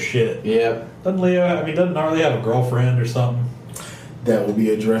of Leo's shit. Yep. Doesn't Gnarly have a girlfriend or something? That will be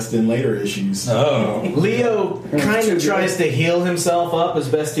addressed in later issues. Oh. Leo kind of tries to heal himself up as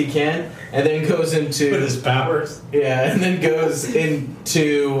best he can, and then goes into With his powers. and then goes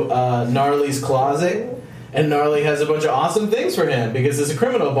into Gnarly's closet, and Gnarly has a bunch of awesome things for him because it's a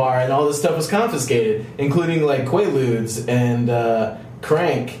criminal bar and all this stuff was confiscated, including like Quaaludes and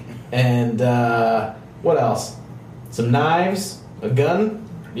Crank and what else? Some knives, a gun,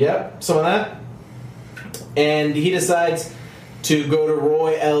 yep, some of that. And he decides to go to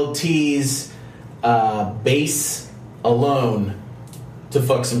Roy LT's base alone to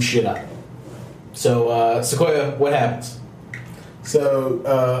fuck some shit up. So, Sequoia, what happens? So,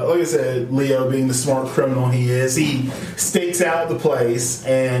 like I said, Leo, being the smart criminal he is, he stakes out the place,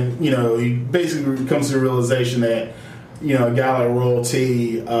 and he basically comes to the realization that a guy like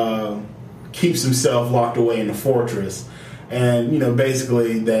Royalty keeps himself locked away in the fortress, and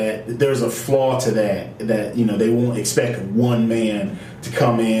basically that there's a flaw to that they won't expect one man to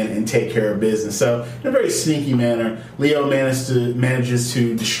come in and take care of business. So, in a very sneaky manner, Leo manages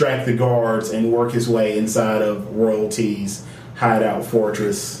to distract the guards and work his way inside of Royalty's hideout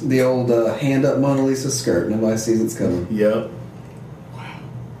fortress. The old hand up Mona Lisa skirt. Nobody sees it's coming. Yep.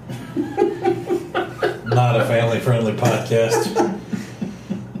 Not a family-friendly podcast.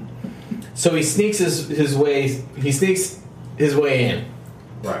 So he sneaks his way in,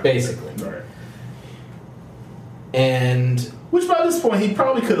 Right. basically. Right. And Which by this point he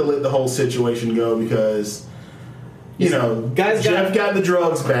probably could have let the whole situation go because Jeff got the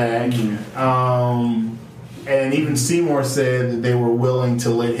drugs back, and even Seymour said that they were willing to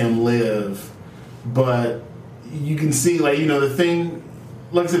let him live, but you can see the thing.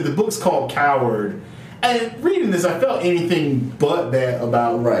 Like I said, the book's called Coward, and reading this, I felt anything but that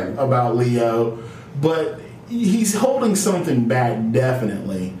about Leo, but he's holding something back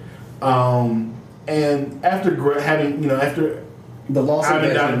definitely. And after after The loss of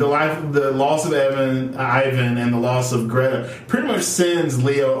Evan. the loss of Ivan, and the loss of Greta pretty much sends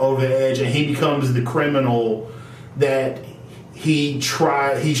Leo over the edge, and he becomes the criminal that he's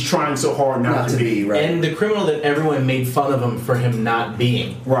trying so hard not to be. Right. and the criminal that everyone made fun of him for him not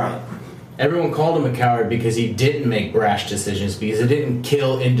being. Right. Everyone called him a coward because he didn't make brash decisions, because he didn't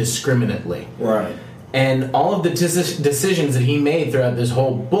kill indiscriminately. Right. And all of the decisions that he made throughout this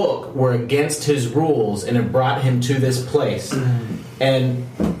whole book were against his rules, and it brought him to this place. And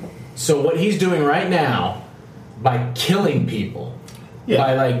so what he's doing right now, by killing people,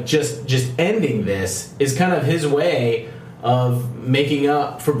 by just ending this, is kind of his way of making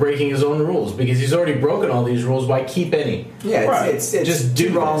up for breaking his own rules, because he's already broken all these rules. Why keep any? Yeah, Right. it's Just do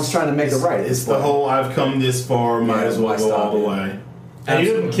two wrongs this. trying to make it right. It's the whole I've come this far, might as well go all the way. And he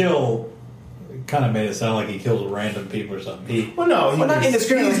didn't kill. Kind of made it sound like he killed random people or something. Well, no, not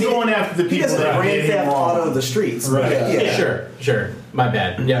indiscriminately. He's going after the He people doesn't that Grand did him Theft wrong. Auto the streets. Right. Yeah. Sure. My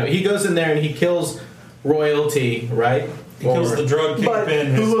bad. Yeah, he goes in there and he kills Royalty, right? He kills the drug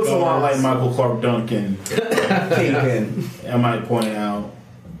kingpin. Who his looks a lot like guards. Michael Clark Duncan, Kingpin. I might point out.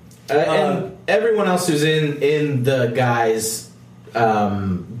 And everyone else who's in the guy's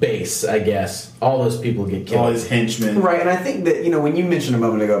base, I guess, all those people get killed. All his henchmen. Right, and I think that, when you mentioned a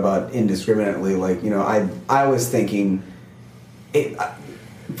moment ago about indiscriminately, I was thinking,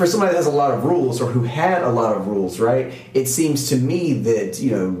 for somebody that has a lot of rules or who had a lot of rules, right, it seems to me that,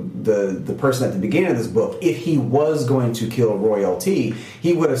 the person at the beginning of this book, if he was going to kill royalty,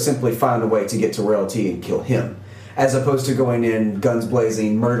 he would have simply found a way to get to royalty and kill him, as opposed to going in guns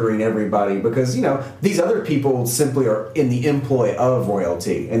blazing, murdering everybody, because, these other people simply are in the employ of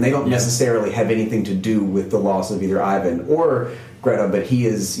royalty, and they don't necessarily have anything to do with the loss of either Ivan or Greta, but he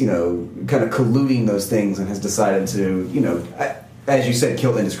is, kind of colluding those things and has decided to, as you said,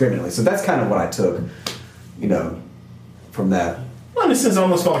 kill indiscriminately. So that's kind of what I took, from that. Well, in a sense, I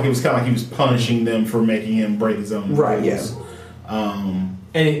almost felt like it was kind of like he was punishing them for making him break his own rules. Right, yeah.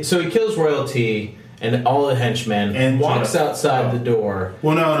 So he kills royalty and all the henchmen and walks outside the door.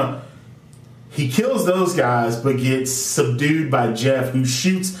 Well, no. He kills those guys, but gets subdued by Jeff, who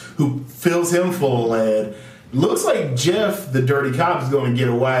fills him full of lead. Looks like Jeff, the dirty cop, is going to get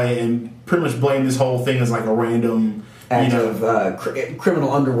away and pretty much blame this whole thing as like a random act of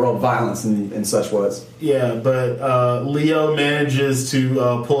criminal underworld violence and such was. Yeah, but Leo manages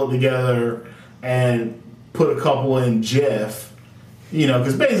to pull it together and put a couple in Jeff.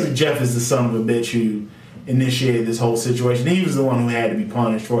 Because basically Jeff is the son of a bitch who initiated this whole situation. He was the one who had to be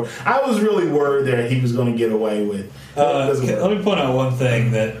punished for it. I was really worried that he was going to get away with. Let me point out one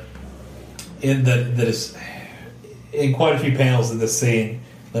thing that is in quite a few panels in this scene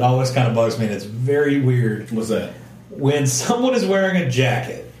that always kind of bugs me, and it's very weird. What's that? When someone is wearing a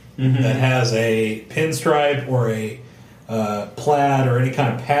jacket that has a pinstripe or a plaid or any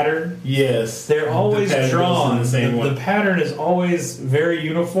kind of pattern, yes, they're always drawn. The same the pattern is always very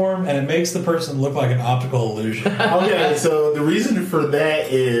uniform, and it makes the person look like an optical illusion. Okay, so the reason for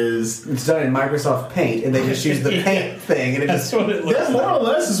that is it's done in Microsoft Paint, and they just use the paint thing, and that's what it looks like. That more or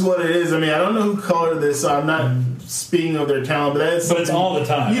less is what it is. I mean, I don't know who colored this, so I'm not speaking of their talent, but it's all the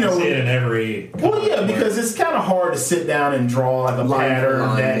time. I see it in every. Well, yeah, because it's kind of hard to sit down and draw like a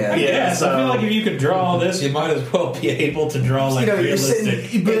pattern. Yes, I feel like if you could draw all this, you might as well be able to draw like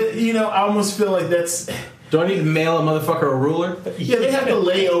realistic. But I almost feel like that's. Do I need to mail a motherfucker a ruler? Yeah, they have to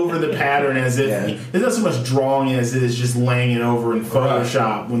lay over the pattern as if there's not so much drawing as it is just laying it over in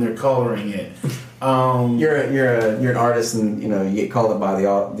Photoshop when they're coloring it. You're an artist, and you get called up by the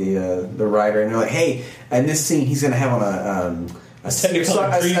writer, and they're like, hey, in this scene he's going to have on a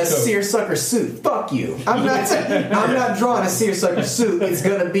seersucker suit. Fuck you. I'm not drawing a seersucker suit. It's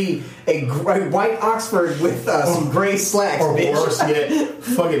going to be a white Oxford with some gray slacks, or bitch. worse yet,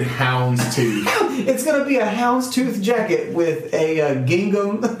 fucking houndstooth. It's going to be a houndstooth jacket with a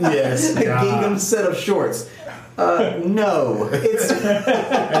gingham, gingham set of shorts. No,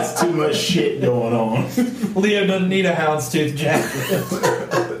 that's too much shit going on. Leo doesn't need a houndstooth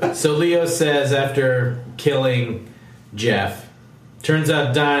jacket. So Leo says after killing Jeff, turns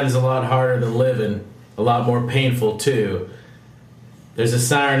out dying is a lot harder than living, a lot more painful too. There's a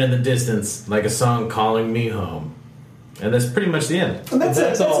siren in the distance, like a song calling me home. And that's pretty much the end. And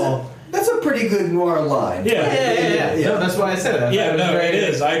that's all. That's a pretty good noir line. Yeah. No, that's why I said it. It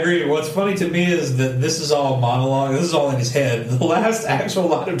is. I agree. What's funny to me is that this is all monologue. This is all in his head. The last actual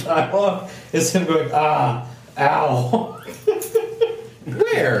line of dialogue is him going, ow.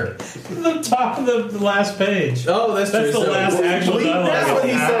 Where? The top of the last page. Oh, that's true. That's the last actual dialogue. That's what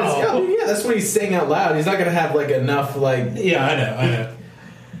he says. Yeah, that's what he's saying out loud. He's not going to have enough Yeah, I know.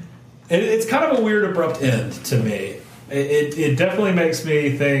 It's kind of a weird abrupt end to me. It definitely makes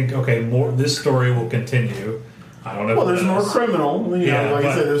me think, okay, this story will continue. I don't know. Well, there's more criminal. Like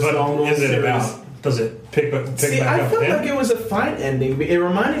I said, there's is it about? Does it pick back up? I felt like it was a fine ending. It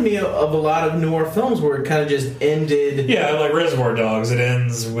reminded me of a lot of noir films where it kind of just ended. Yeah, like Reservoir Dogs. It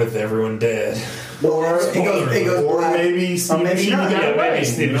ends with everyone dead. Or maybe Steve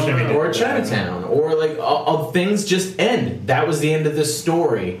Buscemi or Chinatown, or things just end. That was the end of this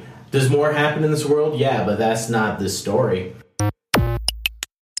story. Does more happen in this world? Yeah, but that's not this story.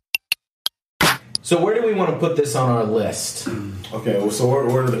 So where do we want to put this on our list? Okay, well, so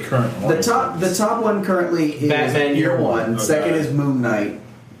where are the current ones? The top one currently is Batman Year One. Okay. Second is Moon Knight.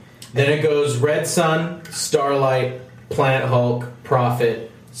 Then it goes Red Sun, Starlight, Planet Hulk, Prophet,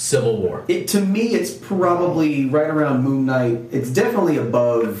 Civil War. To me, it's probably right around Moon Knight. It's definitely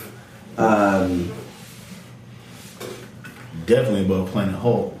above. Definitely above Planet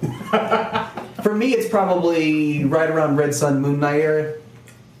Hulk. For me, it's probably right around Red Sun, Moon Knight area.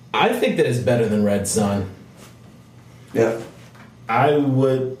 I think that it's better than Red Sun. Yeah. I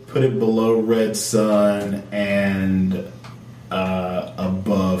would put it below Red Sun and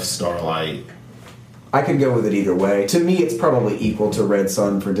above love Starlight. I could go with it either way. To me, it's probably equal to Red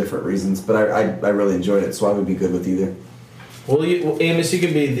Sun for different reasons, but I really enjoyed it, so I would be good with either. Well, Amos, you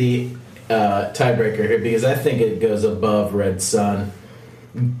can be the tiebreaker here because I think it goes above Red Sun,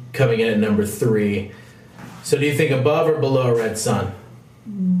 coming in at number 3. So do you think above or below Red Sun?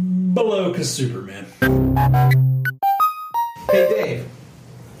 Below, because Superman. Hey, Dave,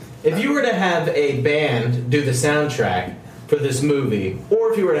 if you were to have a band do the soundtrack for this movie,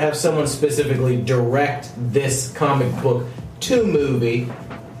 or if you were to have someone specifically direct this comic book to movie,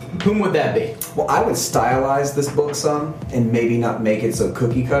 whom would that be? Well, I would stylize this book some and maybe not make it so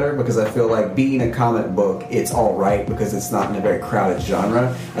cookie cutter because I feel like being a comic book, it's all right because it's not in a very crowded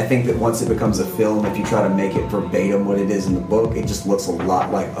genre. I think that once it becomes a film, if you try to make it verbatim what it is in the book, it just looks a lot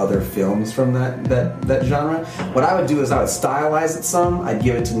like other films from that genre. What I would do is I would stylize it some. I'd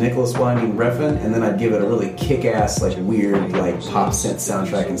give it to Nicholas Winding Refn, and then I'd give it a really kick-ass, like weird, like pop synth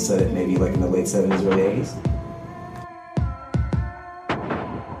soundtrack and set it maybe like in the late 70s, early 80s.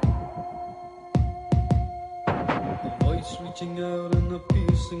 Reaching out in a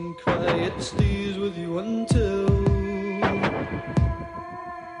piercing cry, it stays with you until the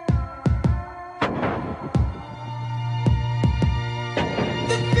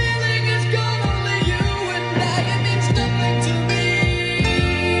feeling is gone, only you and I, it means nothing to me.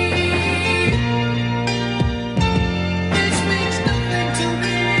 This means nothing to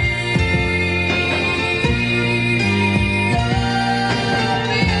me.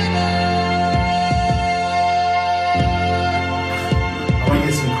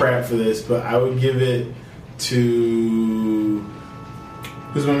 Crap for this, but I would give it to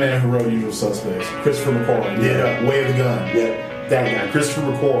who's my man who wrote Usual Suspects? Christopher McQuarrie. Yeah. Way of the Gun. Yeah. That guy, Christopher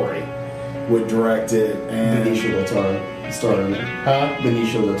McQuarrie, would direct it, and Benicio del Toro starred in it. Huh?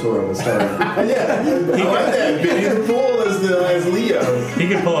 Benicio del Toro was starring in it. Yeah, I like that. Benny the Bull as Leo. He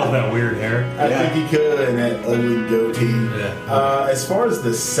could pull off that weird hair. I think he could, and that ugly goatee. Yeah. As far as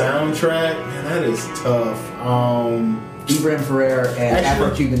the soundtrack, man, that is tough. Ibrahim Ferrer and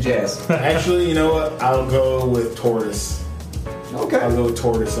Afro-Cuban jazz. Actually, you know what? I'll go with Tortoise. Okay. I'll go with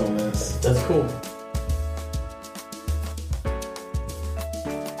Tortoise on this. That's cool.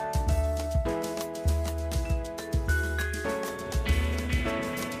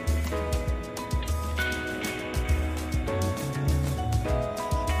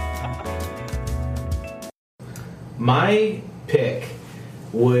 My pick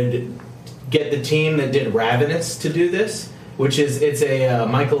would get the team that did Ravenous to do this, which is it's a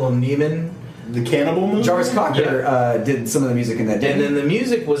Michael Nyman. The Cannibal movie? Jarvis Cocker did some of the music in that. And then the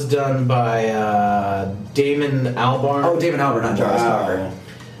music was done by Damon Albarn. Oh, Damon Albarn, not Jarvis Cocker.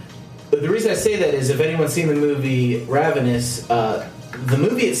 The reason I say that is if anyone's seen the movie Ravenous, the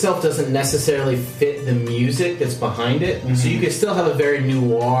movie itself doesn't necessarily fit the music that's behind it. Mm-hmm. So you could still have a very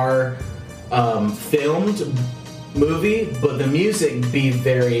noir filmed movie, but the music be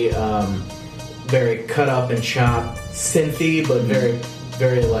very very cut up and chopped, synthy, but very,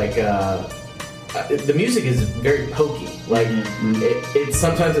 very like the music is very pokey. Like it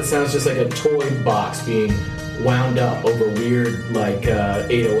sometimes it sounds just like a toy box being wound up over weird like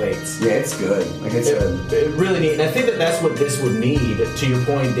 808s. Yeah, it's good. Like it's it really neat, and I think that's what this would need. To your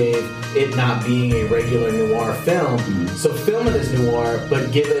point, Dave, it not being a regular noir film, so film it as noir,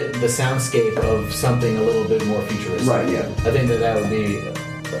 but give it the soundscape of something a little bit more futuristic. Right. Yeah. I think that would be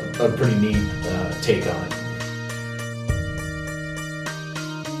a pretty neat take on it.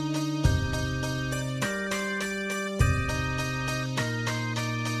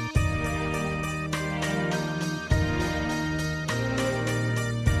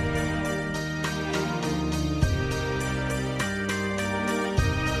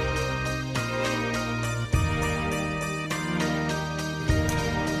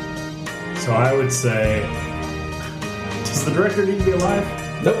 So I would say, does the director need to be alive?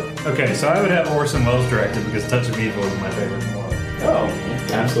 Nope. Okay, so I would have Orson Welles directed because Touch of Evil is my favorite noir. Oh,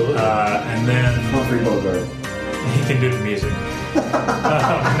 absolutely. And then Humphrey Bogart. he can do the music.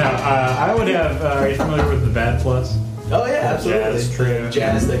 I would have. Are you familiar with the Bad Plus? Oh yeah, absolutely. Jazz trio.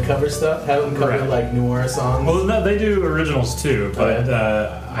 Jazz that cover stuff. Have them cover Right. like noir songs. Well, no, they do originals too, but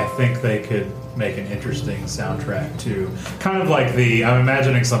Okay. I think they could make an interesting soundtrack too. Kind of like I'm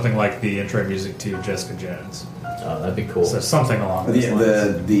imagining something like the intro music to Jessica Jones. Oh, that'd be cool. So something along those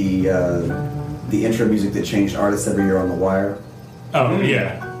lines. The intro music that changed artists every year on The Wire. Oh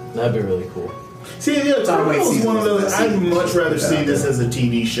yeah. That'd be really cool. see, yeah, Tom Waits Carnival's one of season was those. the best I'd much rather see season. this as a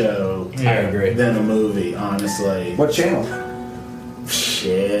TV show I agree. than a movie, honestly. What channel?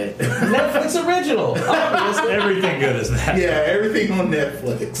 Shit. Netflix original. Obviously. Everything good is that. Yeah, everything on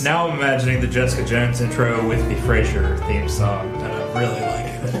Netflix. Now I'm imagining the Jessica Jones intro with the Frasier theme song, and I'm really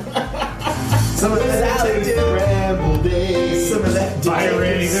liking it. Some of that Salad Ramble days. Some of that Bye,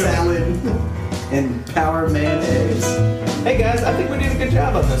 Randy. salad and Power Man eggs. Hey guys, I think we did a good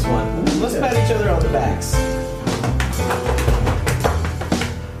job on this one. Let's pat each other on the backs.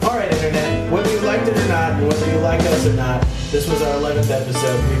 Alright, Internet, whether you liked it or not, and whether you like us or not, this was our 11th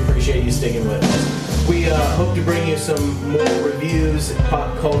episode. We appreciate you sticking with us. We hope to bring you some more reviews,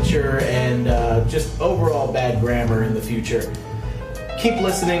 pop culture, and just overall bad grammar in the future. Keep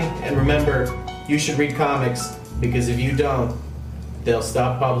listening, and remember, you should read comics, because if you don't, they'll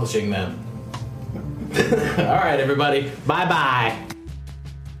stop publishing them. Alright, everybody. Bye-bye.